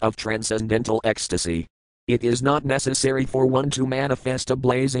fires of transcendental ecstasy. It is not necessary for one to manifest a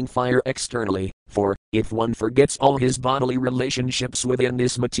blazing fire externally, for, if one forgets all his bodily relationships within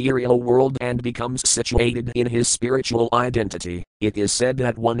this material world and becomes situated in his spiritual identity, it is said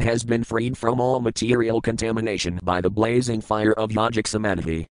that one has been freed from all material contamination by the blazing fire of yogic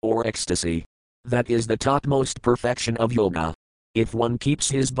samadhi, or ecstasy. That is the topmost perfection of yoga. If one keeps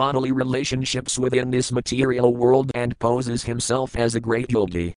his bodily relationships within this material world and poses himself as a great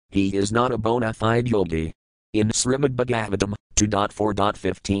yogi, he is not a bona fide yogi. In Srimad Bhagavatam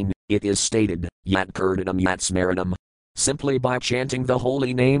 2.4.15, it is stated, Yat Kirtanam Yat Smaranam. Simply by chanting the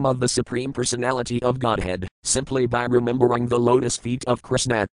holy name of the Supreme Personality of Godhead, simply by remembering the lotus feet of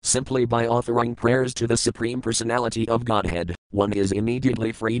Krishna, simply by offering prayers to the Supreme Personality of Godhead, one is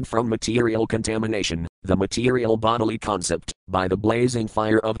immediately freed from material contamination, the material bodily concept, by the blazing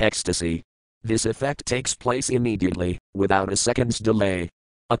fire of ecstasy. This effect takes place immediately, without a second's delay.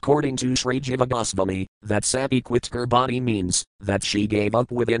 According to Sri Jiva Goswami, that Sati quit her body means that she gave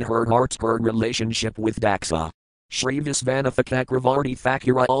up within her heart her relationship with Daksa. Sri Visvanatha Chakravarti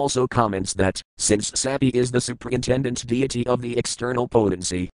Thakura also comments that, since Sati is the superintendent deity of the external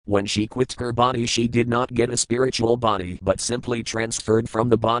potency, when she quit her body she did not get a spiritual body but simply transferred from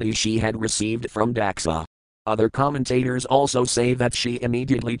the body she had received from Daksa. Other commentators also say that she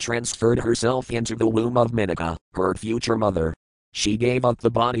immediately transferred herself into the womb of Menaka, her future mother. She gave up the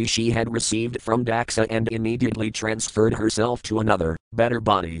body she had received from Daksa and immediately transferred herself to another, better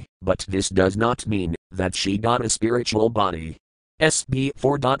body, but this does not mean that she got a spiritual body. SB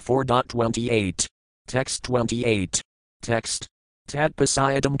 4.4.28. Text 28. Text. Tat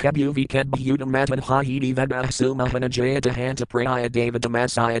pasayadam kabhuvi kadbhudam matadhahidi vadahsumahana hanta praya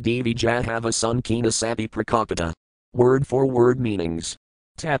devadamasaya devi jahava sankina sati prakakata. Word for word meanings.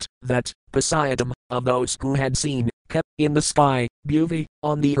 Tat, that, pasayadam, of those who had seen, kept in the sky, bhuvi,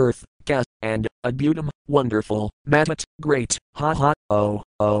 on the earth, ka, and, adbhutam, wonderful, matat, great,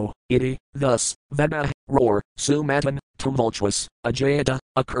 iti, thus, vadah, roar, sumatan, tumultuous, ajayata,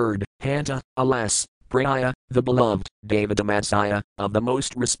 occurred, hanta, alas, praya, the beloved, Devadamasaya, of the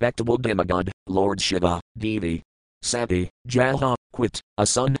most respectable demigod, Lord Shiva, Devi. Sati, Jaha, quit, a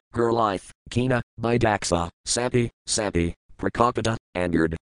son, her life, Kina, by Daksa, Sati, Prakakata,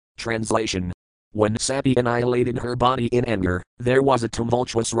 angered. Translation. When Sati annihilated her body in anger, there was a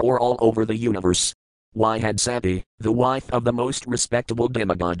tumultuous roar all over the universe. Why had Sati, the wife of the most respectable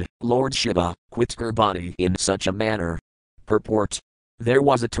demigod, Lord Shiva, quit her body in such a manner? Purport. There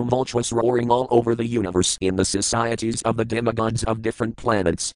was a tumultuous roaring all over the universe in the societies of the demigods of different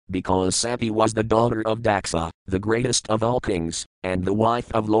planets, because Sati was the daughter of Daksa, the greatest of all kings, and the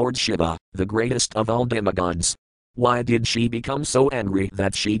wife of Lord Shiva, the greatest of all demigods. Why did she become so angry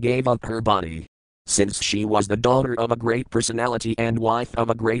that she gave up her body? Since she was the daughter of a great personality and wife of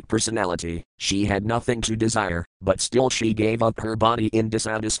a great personality, she had nothing to desire, but still she gave up her body in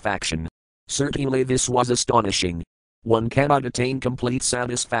dissatisfaction. Certainly this was astonishing. One cannot attain complete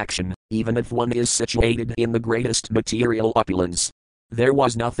satisfaction, even if one is situated in the greatest material opulence. There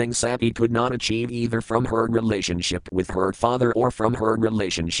was nothing Sati could not achieve either from her relationship with her father or from her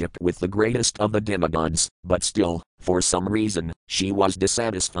relationship with the greatest of the demigods, but still, for some reason, she was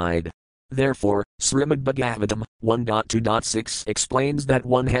dissatisfied. Therefore, Srimad Bhagavatam 1.2.6 explains that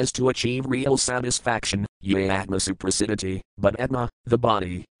one has to achieve real satisfaction, Atma suprasidati, but Atma, the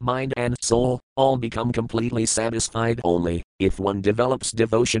body, mind and soul, all become completely satisfied only if one develops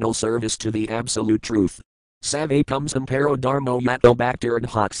devotional service to the Absolute Truth. Save comes impero dharmo yato bhaktir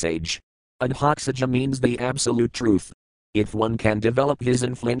adhoksage. Adhoksaja means the Absolute Truth. If one can develop his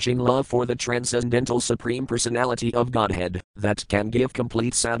unflinching love for the transcendental Supreme Personality of Godhead, that can give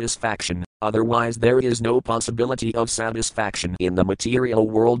complete satisfaction, otherwise there is no possibility of satisfaction in the material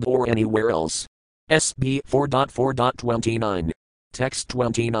world or anywhere else. SB 4.4.29. Text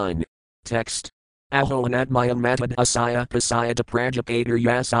 29. Text. Aho anatmayam matad asaya pasayata prajapater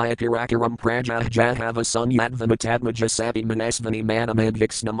yasaya kirakaram prajah jahava sunyatvamatadmaja sapi manasvani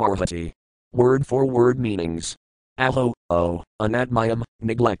manamedviksnamarhati. Word for word meanings. Aho, anatmayam,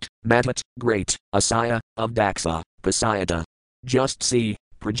 neglect, matat, great, asaya, of Daksa, pasayata. Just see,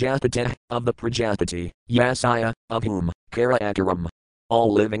 Prajapati, of the Prajapati, Yasaya, of whom, Kara Akaram.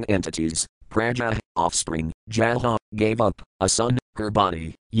 All living entities, Praja, offspring, Jaha, gave up, a son, her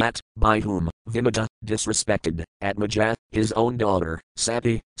body, Yat, by whom, Vimata, disrespected, Atmaja, his own daughter,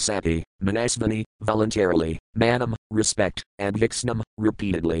 Sati, Manasvani, voluntarily, Manam, respect, and Vixnam,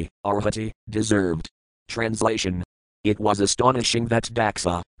 repeatedly, Arhati, deserved. Translation. It was astonishing that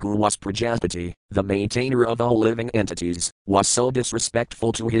Daksa, who was Prajapati, the maintainer of all living entities, was so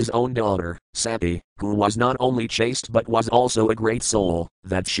disrespectful to his own daughter, Sati, who was not only chaste but was also a great soul,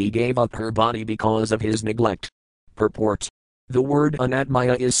 that she gave up her body because of his neglect. Purport. The word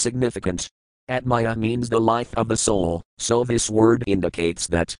anatmaya is significant. Atmaya means the life of the soul, so this word indicates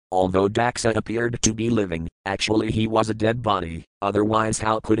that, although Daksa appeared to be living, actually he was a dead body, otherwise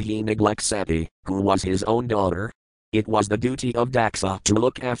how could he neglect Sati, who was his own daughter? It was the duty of Daksa to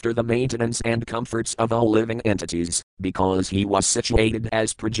look after the maintenance and comforts of all living entities, because he was situated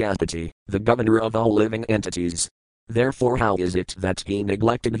as Prajapati, the governor of all living entities. Therefore how is it that he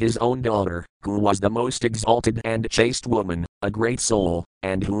neglected his own daughter, who was the most exalted and chaste woman, a great soul,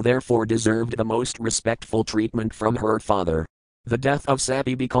 and who therefore deserved the most respectful treatment from her father? The death of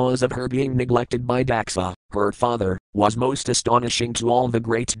Sati because of her being neglected by Daksa, her father, was most astonishing to all the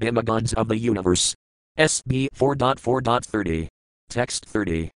great demigods of the universe. SB 4.4.30. Text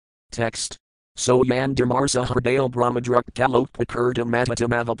 30. Text. So Yandamarsa Hardale Brahmadruk Kalokpakurdam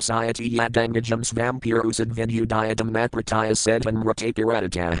Matatam Avapsayati Yadangajam Svampirusad Vidyudayadam Matrataya Sedvan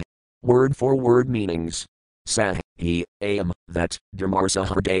Ratapiratata. Word for word meanings. Sah, he, am, that, Dhamarsa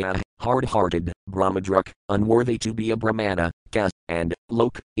Hardaya, hard-hearted, Brahmadruk, unworthy to be a Brahmana, Ka, and,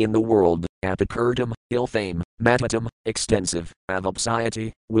 Lok, in the world, Apakurdam, ill fame, Matatam, extensive,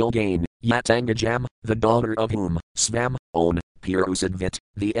 Avapsayati, will gain, Yatangajam, the daughter of whom, Svam, own, Purusadvit,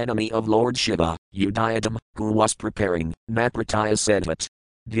 the enemy of Lord Shiva, Udayadam, who was preparing, Naprataya Sedvat,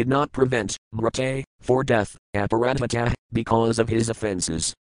 did not prevent, Mrate, for death, Aparatata, because of his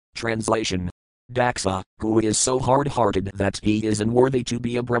offenses. Translation. Daksa, who is so hard-hearted that he is unworthy to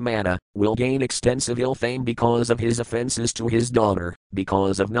be a Brahmana, will gain extensive ill fame because of his offenses to his daughter,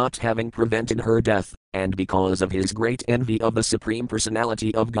 because of not having prevented her death, and because of his great envy of the Supreme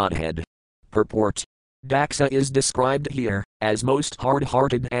Personality of Godhead. Purport. Daksa is described here as most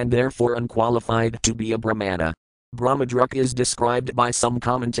hard-hearted and therefore unqualified to be a Brahmana. Brahmadruk is described by some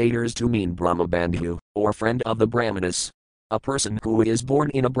commentators to mean Brahmabandhu, or friend of the Brahmanas. A person who is born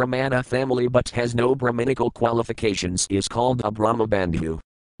in a Brahmana family but has no Brahminical qualifications is called a Brahmabandhu.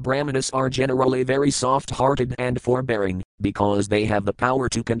 Brahmanas are generally very soft-hearted and forbearing, because they have the power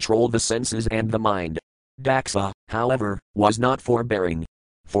to control the senses and the mind. Daksa, however, was not forbearing.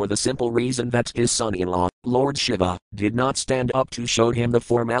 For the simple reason that his son-in-law, Lord Shiva, did not stand up to show him the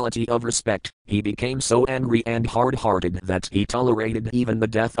formality of respect, he became so angry and hard-hearted that he tolerated even the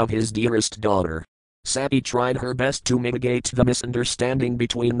death of his dearest daughter. Sati tried her best to mitigate the misunderstanding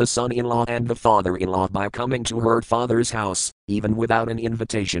between the son-in-law and the father-in-law by coming to her father's house, even without an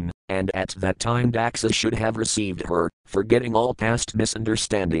invitation, and at that time Daksa should have received her, forgetting all past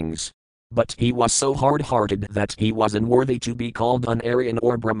misunderstandings. But he was so hard-hearted that he was unworthy to be called an Aryan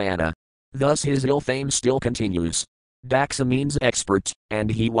or Brahmana. Thus his ill fame still continues. Daksa means expert,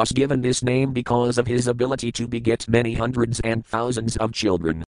 and he was given this name because of his ability to beget many hundreds and thousands of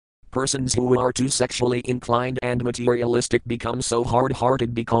children. Persons who are too sexually inclined and materialistic become so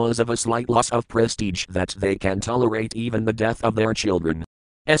hard-hearted because of a slight loss of prestige that they can tolerate even the death of their children.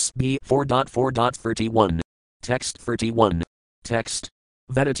 SB 4.4.31. Text 31. Text.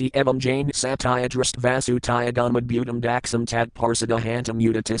 Vedati evam Jain Satya Drist Vasutaya Gamadbutam Daksam Tat Parsada Hantam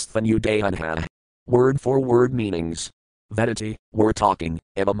Udatisthan Udayanha. Word for word meanings. Vedati, were talking,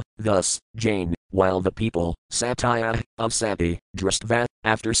 evam, thus, Jain, while the people, Satya, of Sati, Dristva,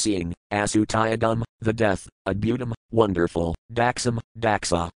 after seeing, Asutayagam, the death, Adbutam, wonderful, Daksam,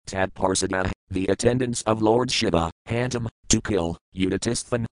 Daksa, Tad Parsada, the attendants of Lord Shiva, Hantam, to kill,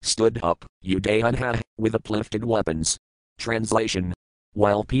 Udatisthan, stood up, Udayanha, with uplifted weapons. Translation.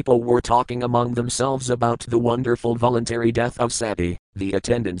 While people were talking among themselves about the wonderful voluntary death of Sati, the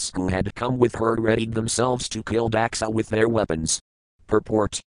attendants who had come with her readied themselves to kill Daksa with their weapons.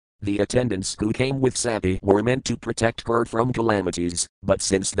 Purport. The attendants who came with Sati were meant to protect her from calamities, but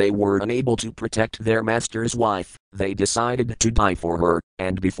since they were unable to protect their master's wife, they decided to die for her,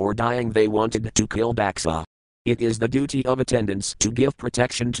 and before dying they wanted to kill Daksa. It is the duty of attendants to give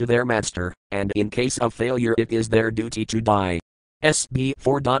protection to their master, and in case of failure it is their duty to die. SB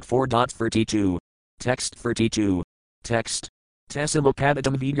 4.4.32. Text 32. Text.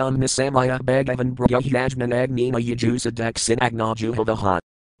 Tesamapadatam Vigam Nisamaya Bhagavan Brahajnan Agnina Yajusa Daksin Agnajuhavaha.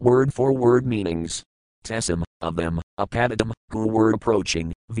 Word for word meanings. Tesam, of them, Apadadam, who were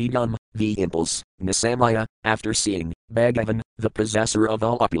approaching, Vidam, the impulse, Nisamaya, after seeing, Bhagavan, the possessor of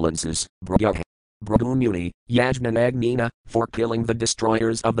all opulences, Brahya. Brahmuni, Yajna Agnina, for killing the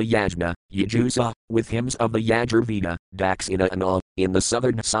destroyers of the Yajna, Yajusa, with hymns of the Yajurveda, Daksina and all, in the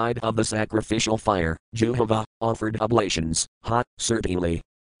southern side of the sacrificial fire, Juhava, offered oblations, hot, certainly.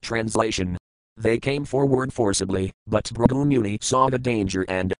 Translation. They came forward forcibly, but Brahmuni saw the danger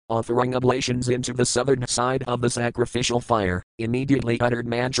and, offering oblations into the southern side of the sacrificial fire, immediately uttered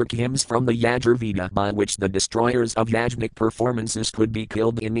mantric hymns from the Yajurveda by which the destroyers of yajnic performances could be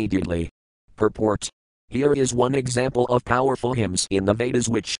killed immediately. Purport. Here is one example of powerful hymns in the Vedas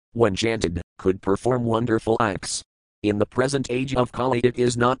which, when chanted, could perform wonderful acts. In the present age of Kali it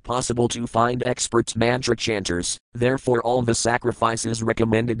is not possible to find expert mantra chanters, therefore all the sacrifices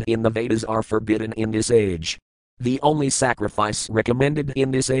recommended in the Vedas are forbidden in this age. The only sacrifice recommended in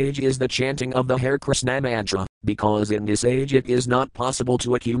this age is the chanting of the Hare Krishna mantra, because in this age it is not possible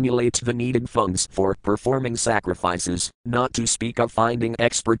to accumulate the needed funds for performing sacrifices, not to speak of finding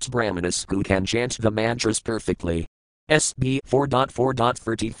expert brahmanas who can chant the mantras perfectly. SB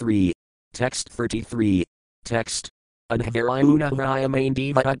 4.4.33. Text 33. Text. Adharayuna Rayamain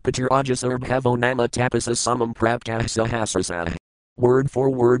Diva Atpatirajasarbhavo Nama Tapasa Samam Praptah Sahasrasa. Word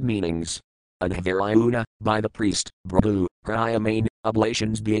for word meanings. Adharayuna, by the priest, Prabhu, Rayamain,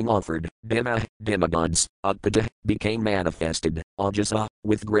 oblations being offered, demigods, Utpata, became manifested, Ajasa,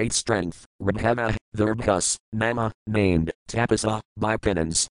 with great strength, Rabhava, the Rabhus, Nama, named, Tapasa, by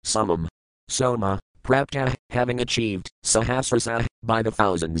penance, Samam, Soma, Prapta, having achieved, Sahasrasa, by the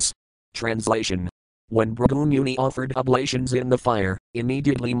thousands. Translation. When Brahmuni offered oblations in the fire,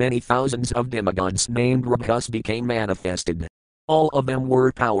 immediately many thousands of demigods named Rabhus became manifested. All of them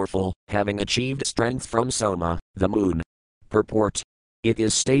were powerful, having achieved strength from Soma, the moon. Purport. It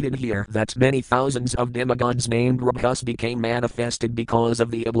is stated here that many thousands of demigods named Rabhus became manifested because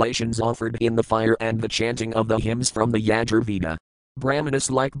of the oblations offered in the fire and the chanting of the hymns from the Yajurveda. Brahmanas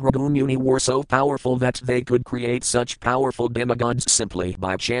like Brahmuni were so powerful that they could create such powerful demigods simply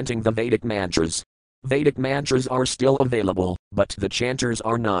by chanting the Vedic mantras. Vedic mantras are still available, but the chanters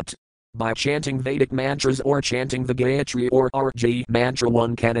are not. By chanting Vedic mantras or chanting the Gayatri or RG mantra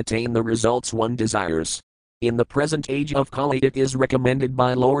one can attain the results one desires. In the present age of Kali it is recommended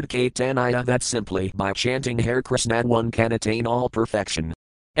by Lord Caitanya that simply by chanting Hare Krishna one can attain all perfection.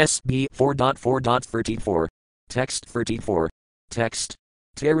 SB 4.4.34. Text 34. Text.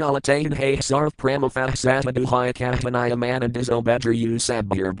 Tiralatain he sarv pramafah sataduhaya kahtanaya manadisobedra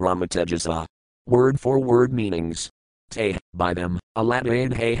sabhir brahmatejasa. Word for word meanings. Te, by them,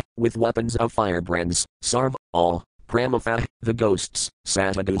 aladain he, with weapons of firebrands, sarv, all, pramafah, the ghosts,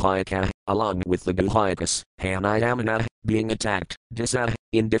 sataduhayaka, along with the guhayakas, hanayamana, being attacked, disa,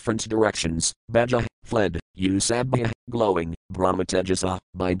 in different directions, beja, fled, usabhya, glowing, brahmatejasa,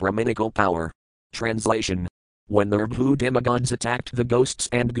 by Brahminical power. Translation. When the Rabhu demigods attacked the ghosts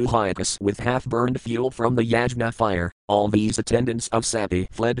and guhayakas with half-burned fuel from the yajna fire, all these attendants of Sati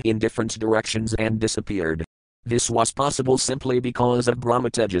fled in different directions and disappeared. This was possible simply because of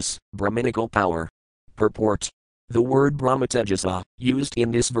Brahmatejas, Brahminical power. Purport. The word Brahmatejasa, used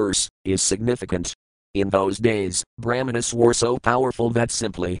in this verse, is significant. In those days, Brahmanas were so powerful that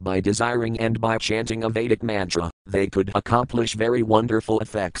simply by desiring and by chanting a Vedic mantra, they could accomplish very wonderful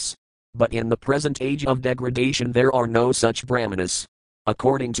effects. But in the present age of degradation there are no such Brahmanas.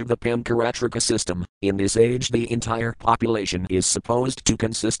 According to the Pankaratrika system, in this age the entire population is supposed to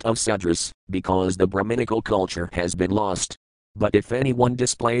consist of Sudras, because the Brahminical culture has been lost. But if anyone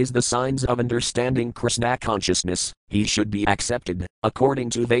displays the signs of understanding Krishna consciousness, he should be accepted, according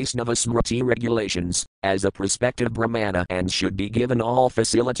to Vaisnava Smriti regulations, as a prospective Brahmana and should be given all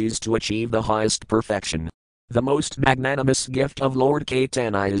facilities to achieve the highest perfection. The most magnanimous gift of Lord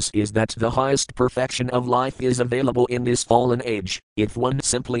Caitanya is that the highest perfection of life is available in this fallen age, if one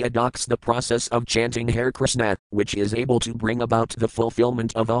simply adopts the process of chanting Hare Krishna, which is able to bring about the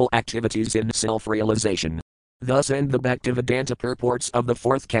fulfillment of all activities in self-realization. Thus end the Bhaktivedanta purports of the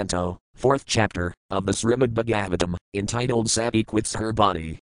 4th canto, 4th chapter, of the Srimad Bhagavatam, entitled Sati Quits Her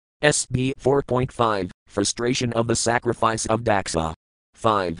Body. SB 4.5, Frustration of the Sacrifice of Daksa.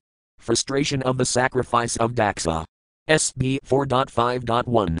 5. Frustration of the Sacrifice of Daksa. SB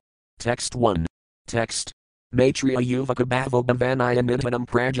 4.5.1. Text 1. Text. Maitreya Yuvaka Bhavo Bhavanaya Nidhanam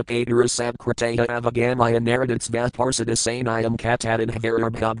Prajapatara Sabkritaya Avagamaya Naraditsvath Parsidasanayam Katadin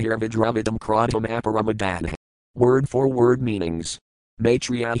Havarabhabhiravidravidam Kratam Aparamadan. Word for word meanings.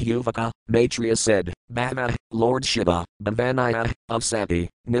 Maitreya Yuvaka, Maitreya said, Bhava, Lord Shiva, Bhavanaya, of Sati,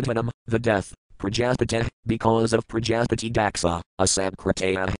 Nidhanam, the death, Prajaspati, because of Prajaspati Daksa,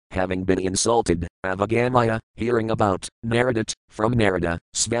 Asabkritaya, having been insulted, Avagamaya, hearing about, Naradat, from Narada,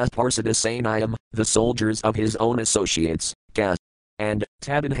 Svasparsada Sainayam, the soldiers of his own associates, Ka, and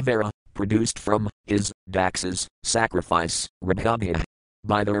Tadinhavara, produced from, his, Daksas, sacrifice, Rabhabhya.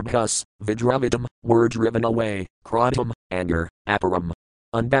 By the Rabhus, Vidravidam, were driven away, Krodam, anger, Aparam.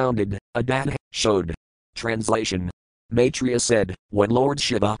 Unbounded, Adat, showed. Translation. Maitreya said, when Lord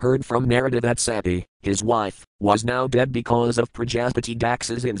Shiva heard from Narada that Sati, his wife, was now dead because of Prajaspati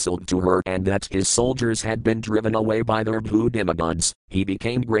Daksa's insult to her and that his soldiers had been driven away by their blue demigods, he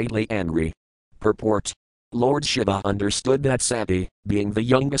became greatly angry. Purport. Lord Shiva understood that Sati, being the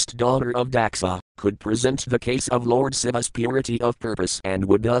youngest daughter of Daksa, could present the case of Lord Shiva's purity of purpose and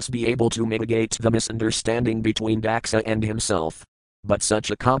would thus be able to mitigate the misunderstanding between Daksa and himself. But such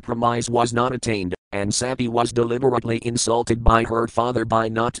a compromise was not attained, and Sati was deliberately insulted by her father by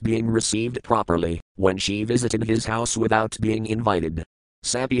not being received properly, when she visited his house without being invited.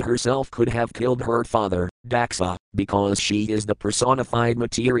 Sati herself could have killed her father, Daksa, because she is the personified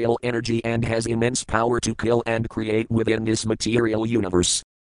material energy and has immense power to kill and create within this material universe.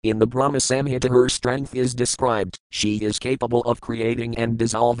 In the Brahma Samhita her strength is described, she is capable of creating and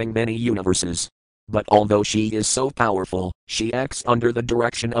dissolving many universes. But although she is so powerful, she acts under the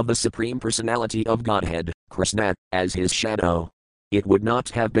direction of the Supreme Personality of Godhead, Krishna, as his shadow. It would not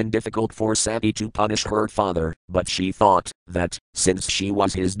have been difficult for Sati to punish her father, but she thought that, since she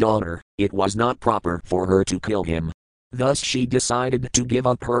was his daughter, it was not proper for her to kill him. Thus she decided to give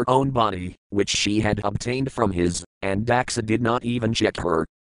up her own body, which she had obtained from his, and Daksa did not even check her.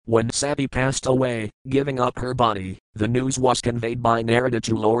 When Sati passed away, giving up her body, the news was conveyed by Narada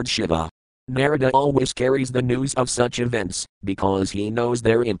to Lord Shiva. Narada always carries the news of such events, because he knows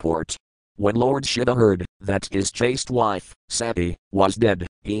their import. When Lord Shiva heard that his chaste wife, Sati, was dead,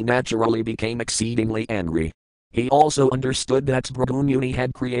 he naturally became exceedingly angry. He also understood that Bhrigu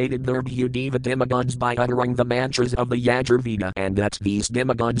had created the Bhudeva demigods by uttering the mantras of the Yajurveda and that these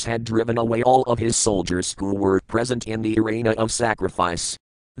demigods had driven away all of his soldiers who were present in the arena of sacrifice.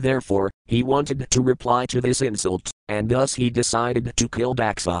 Therefore, he wanted to reply to this insult, and thus he decided to kill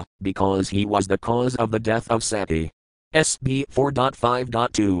Daksa, because he was the cause of the death of Sati. SB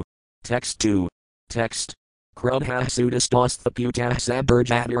 4.5.2. Text 2. Text. Krodha sudastosthaputa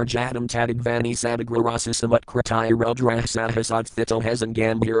saburjadirjadam tadidvani sadagrarasisamat krataya rodrah sahasatthito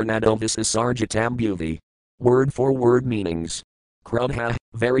hesangambhiranadovissarjatam bhuvi. Word for word meanings. Krodha,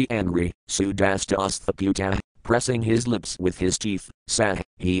 very angry, sudastosthaputa, pressing his lips with his teeth,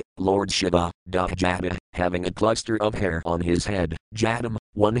 he, Lord Shiva, Jada, having a cluster of hair on his head, Jadam,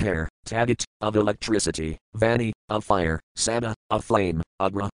 one hair, Tadit, of electricity, Vani, of fire, Sada, of flame,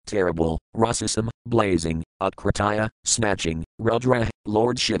 Agra, terrible, Rasisam, blazing, Utkrataya, snatching, Rudra,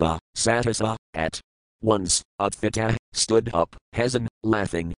 Lord Shiva, Satasa, at once, Utthita, stood up, Hesan,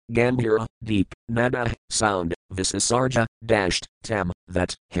 laughing, Gambhira, deep, Nada, sound, Visasarja, dashed, Tam,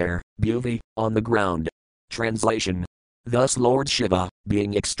 that, hair, Bhuvi, on the ground. Translation. Thus Lord Shiva,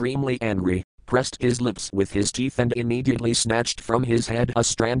 being extremely angry, pressed his lips with his teeth and immediately snatched from his head a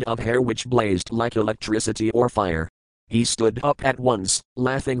strand of hair which blazed like electricity or fire. He stood up at once,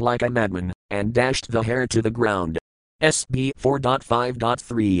 laughing like a madman, and dashed the hair to the ground. SB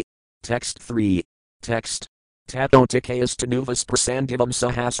 4.5.3. Text 3. Text. Tatotikayas tanuvas prasandivam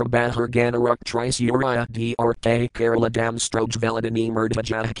sahasrabahar ganaruk trisurya drk karaladam strojveladani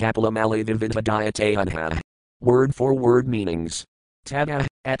murdvajah kapalamali vividvadayatayanha. Word for word meanings. Tada,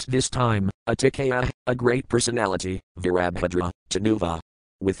 at this time, Atikaya, a great personality, Virabhadra, Tanuva.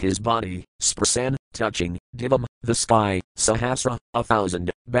 With his body, Sprasan, touching, Divam, the sky, Sahasra, 1,000,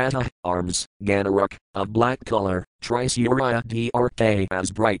 Bata, arms, Ganaruk, of black color, Trisurya drk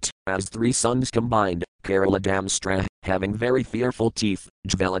as bright, as 3 suns combined, Karaladamstra, having very fearful teeth,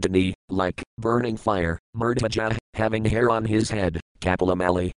 Jveladani, like, burning fire, Murdvaja, having hair on his head,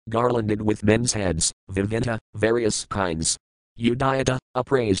 Kapalamali, garlanded with men's heads, Vivinta, various kinds. Udayata,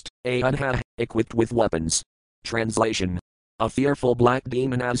 appraised, Ayadha, equipped with weapons. Translation. A fearful black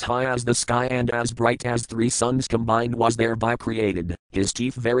demon as high as the sky and as bright as 3 suns combined was thereby created, his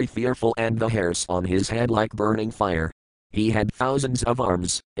teeth very fearful and the hairs on his head like burning fire. He had thousands of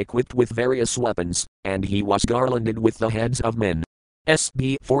arms, equipped with various weapons, and he was garlanded with the heads of men.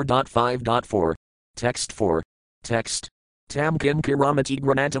 SB 4.5.4. Text 4. Text. Tamkim Kiramati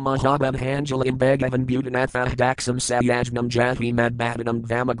Granatam Mahababhanjalim Bhagavan Bhutanathah Daksam Sayajnam Jati Madbhadanam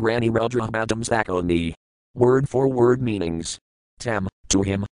Vamagrani Rudrabhatam Sakoni. Word for word meanings. Tam, to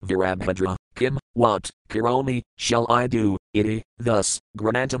him, Virabhadra, Kim, what, Kiromi, shall I do, iti, thus,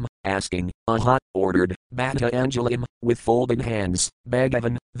 Granatam, asking, Ahat, ordered, Bhakta Anjalim, with folded hands,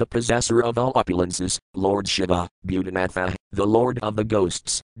 Bhagavan, the possessor of all opulences, Lord Shiva, Bhutanatha, the Lord of the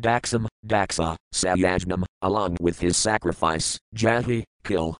ghosts, Daksam, Daksa, Sayajnam, along with his sacrifice, Jahi,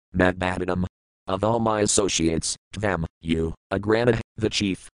 kill, Madbhadanam. Of all my associates, Tvam, you, Agrana, the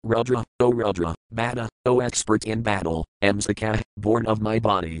chief, Rudra, O Rudra, Bhada, O expert in battle, Emsaka, born of my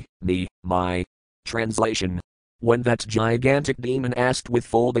body, me, my. Translation. When that gigantic demon asked with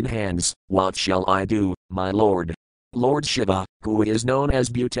folded hands, "What shall I do, my lord?" Lord Shiva, who is known as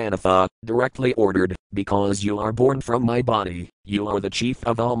Bhutanatha, directly ordered, "Because you are born from my body, you are the chief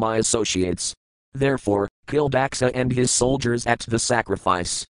of all my associates. Therefore, kill Daksa and his soldiers at the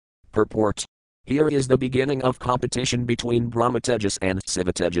sacrifice." Purport. Here is the beginning of competition between Brahmatejas and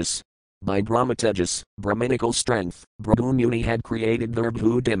Sivatejas. By Brahmatejas, Brahminical strength, Bhrigu Muni had created the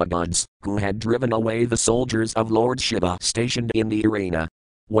Bhu demigods, who had driven away the soldiers of Lord Shiva stationed in the arena.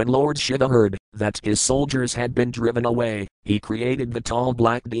 When Lord Shiva heard that his soldiers had been driven away, he created the tall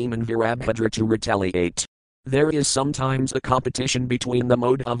black demon Virabhadra to retaliate. There is sometimes a competition between the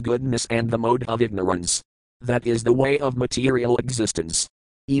mode of goodness and the mode of ignorance. That is the way of material existence.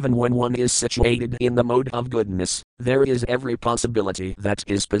 Even when one is situated in the mode of goodness, there is every possibility that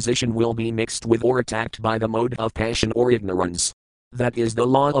his position will be mixed with or attacked by the mode of passion or ignorance. That is the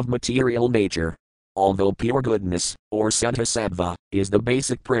law of material nature. Although pure goodness, or Siddha-sattva, is the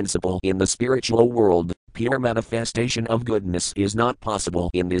basic principle in the spiritual world, pure manifestation of goodness is not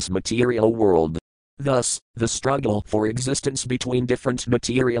possible in this material world. Thus, the struggle for existence between different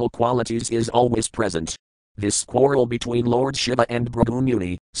material qualities is always present. This quarrel between Lord Shiva and Bhrigu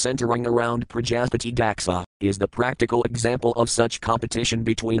Muni, centering around Prajapati Daksa, is the practical example of such competition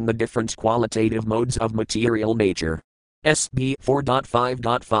between the different qualitative modes of material nature. SB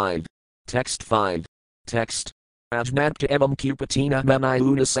 4.5.5. Text 5. Text. Ajnapta evam kupatina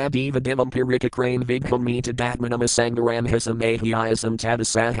manayuna sadiva devam pirikakrame vighamita datmanam asangaram hisam ahiayasam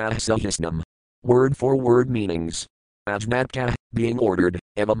tadasahah sahisnam. Word for word meanings. Ajnapta, being ordered,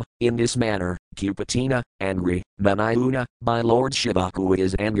 evam, in this manner, Kupatina, angry, Manayuna, by Lord Shiva who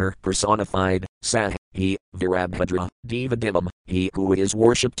is anger personified, Sah, he, Virabhadra, Devadevam, he who is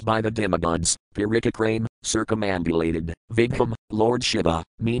worshipped by the demigods, Pirikakrame, circumambulated, Vigham, Lord Shiva,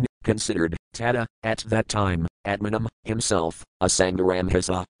 mean, considered, Tada, at that time, Atmanam, himself,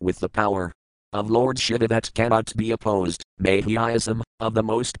 Asangaramhisa, with the power of Lord Shiva that cannot be opposed, Mahiayasam, of the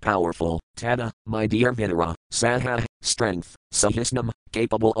most powerful, Tada, my dear Vinara, Saha, strength, Sahisnam,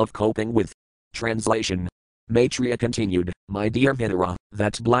 capable of coping with. Translation. Maitreya continued, my dear Vinara,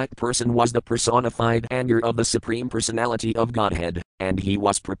 that black person was the personified anger of the Supreme Personality of Godhead, and he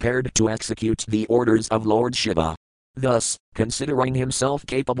was prepared to execute the orders of Lord Shiva. Thus, considering himself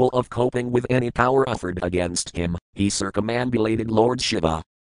capable of coping with any power offered against him, he circumambulated Lord Shiva.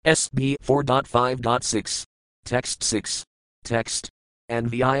 SB 4.5.6. Text 6. Text. And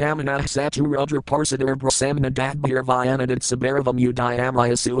Vyayamanah Satu Rudra Parsadar Brasamna Dadbhir Vyanadad Sabaravam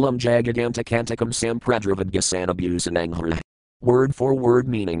Udayamaya Jagadanta Kantakam Sampradravad Gasana Busananghra. Word for word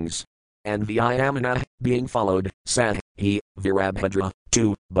meanings. And Vyayamanah, being followed, Sah, he, Virabhadra,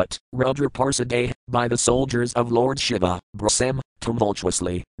 2, but, Rudra Parsadeh, by the soldiers of Lord Shiva, Brasam,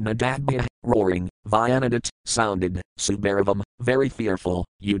 tumultuously, Nadadbhya, roaring, Vyanadat, sounded, Subaravam, very fearful,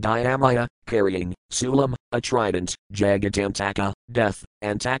 Udayamaya, carrying, Sulam, a trident, Jagadamtaka, death,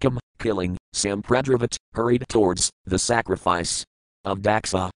 and Takam, killing, Sampradravat, hurried towards, the sacrifice of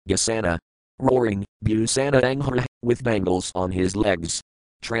Daksa, Gasana, roaring, Busana Anghra, with bangles on his legs.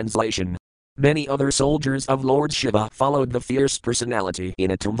 Translation. Many other soldiers of Lord Shiva followed the fierce personality in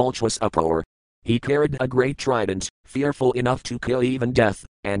a tumultuous uproar. He carried a great trident, fearful enough to kill even death,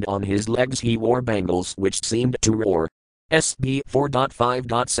 and on his legs he wore bangles which seemed to roar. SB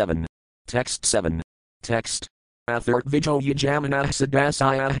 4.5.7. Text 7. Text. Athart vijo yajamanah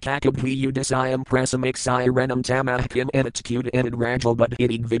sadasayah kakabhi udasayam prasamixaya renam tamah kim edit edit rajal but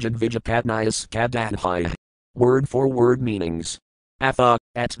hidig vijapatnayas kadadhaya. Word for word meanings. Atha,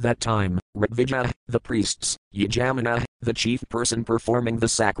 at that time, Ritvijah, the priests, Yajamana, the chief person performing the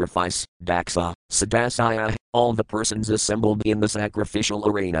sacrifice, Daksa, Sadasaya, all the persons assembled in the sacrificial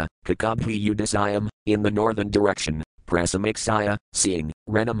arena, Kakabhi Udasayam, in the northern direction, Prasamixaya, seeing,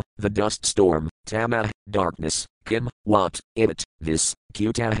 Renam, the dust storm, Tama, darkness, Kim, what, it, this,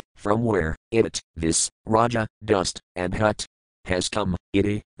 Kuta, from where, it, this, Raja, dust, and Hut, has come,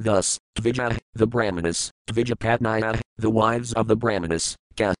 iti, thus, Tvija, the Brahmanas, Tvijapatnaya, the wives of the Brahmanas,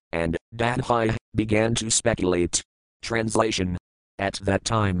 Ka, and Dadhai, began to speculate. Translation. At that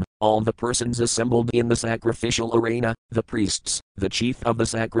time, all the persons assembled in the sacrificial arena, the priests, the chief of the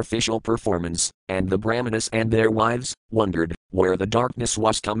sacrificial performance, and the Brahmanas and their wives, wondered where the darkness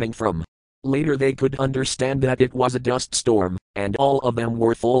was coming from. Later they could understand that it was a dust storm, and all of them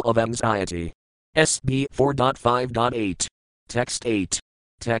were full of anxiety. SB 4.5.8. Text 8.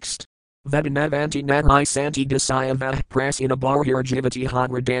 Text. Vedanavanti Nahi Santi Dasayava Prasinabharhir Jivati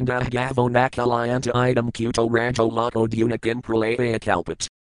Hadradanda Gavonakalayanta Idam Kuto Rajo Lako Dunikim Pralaya Kalpat.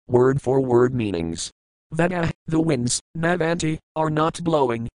 Word for word meanings. Veda, the winds, Navanti, are not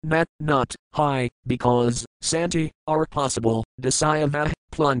blowing, not, high, because, Santi, are possible, Dasayava,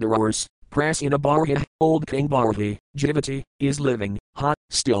 plunderers, Prasinabharhi, old King Bharhi, Jivati, is living, hot,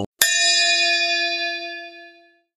 still.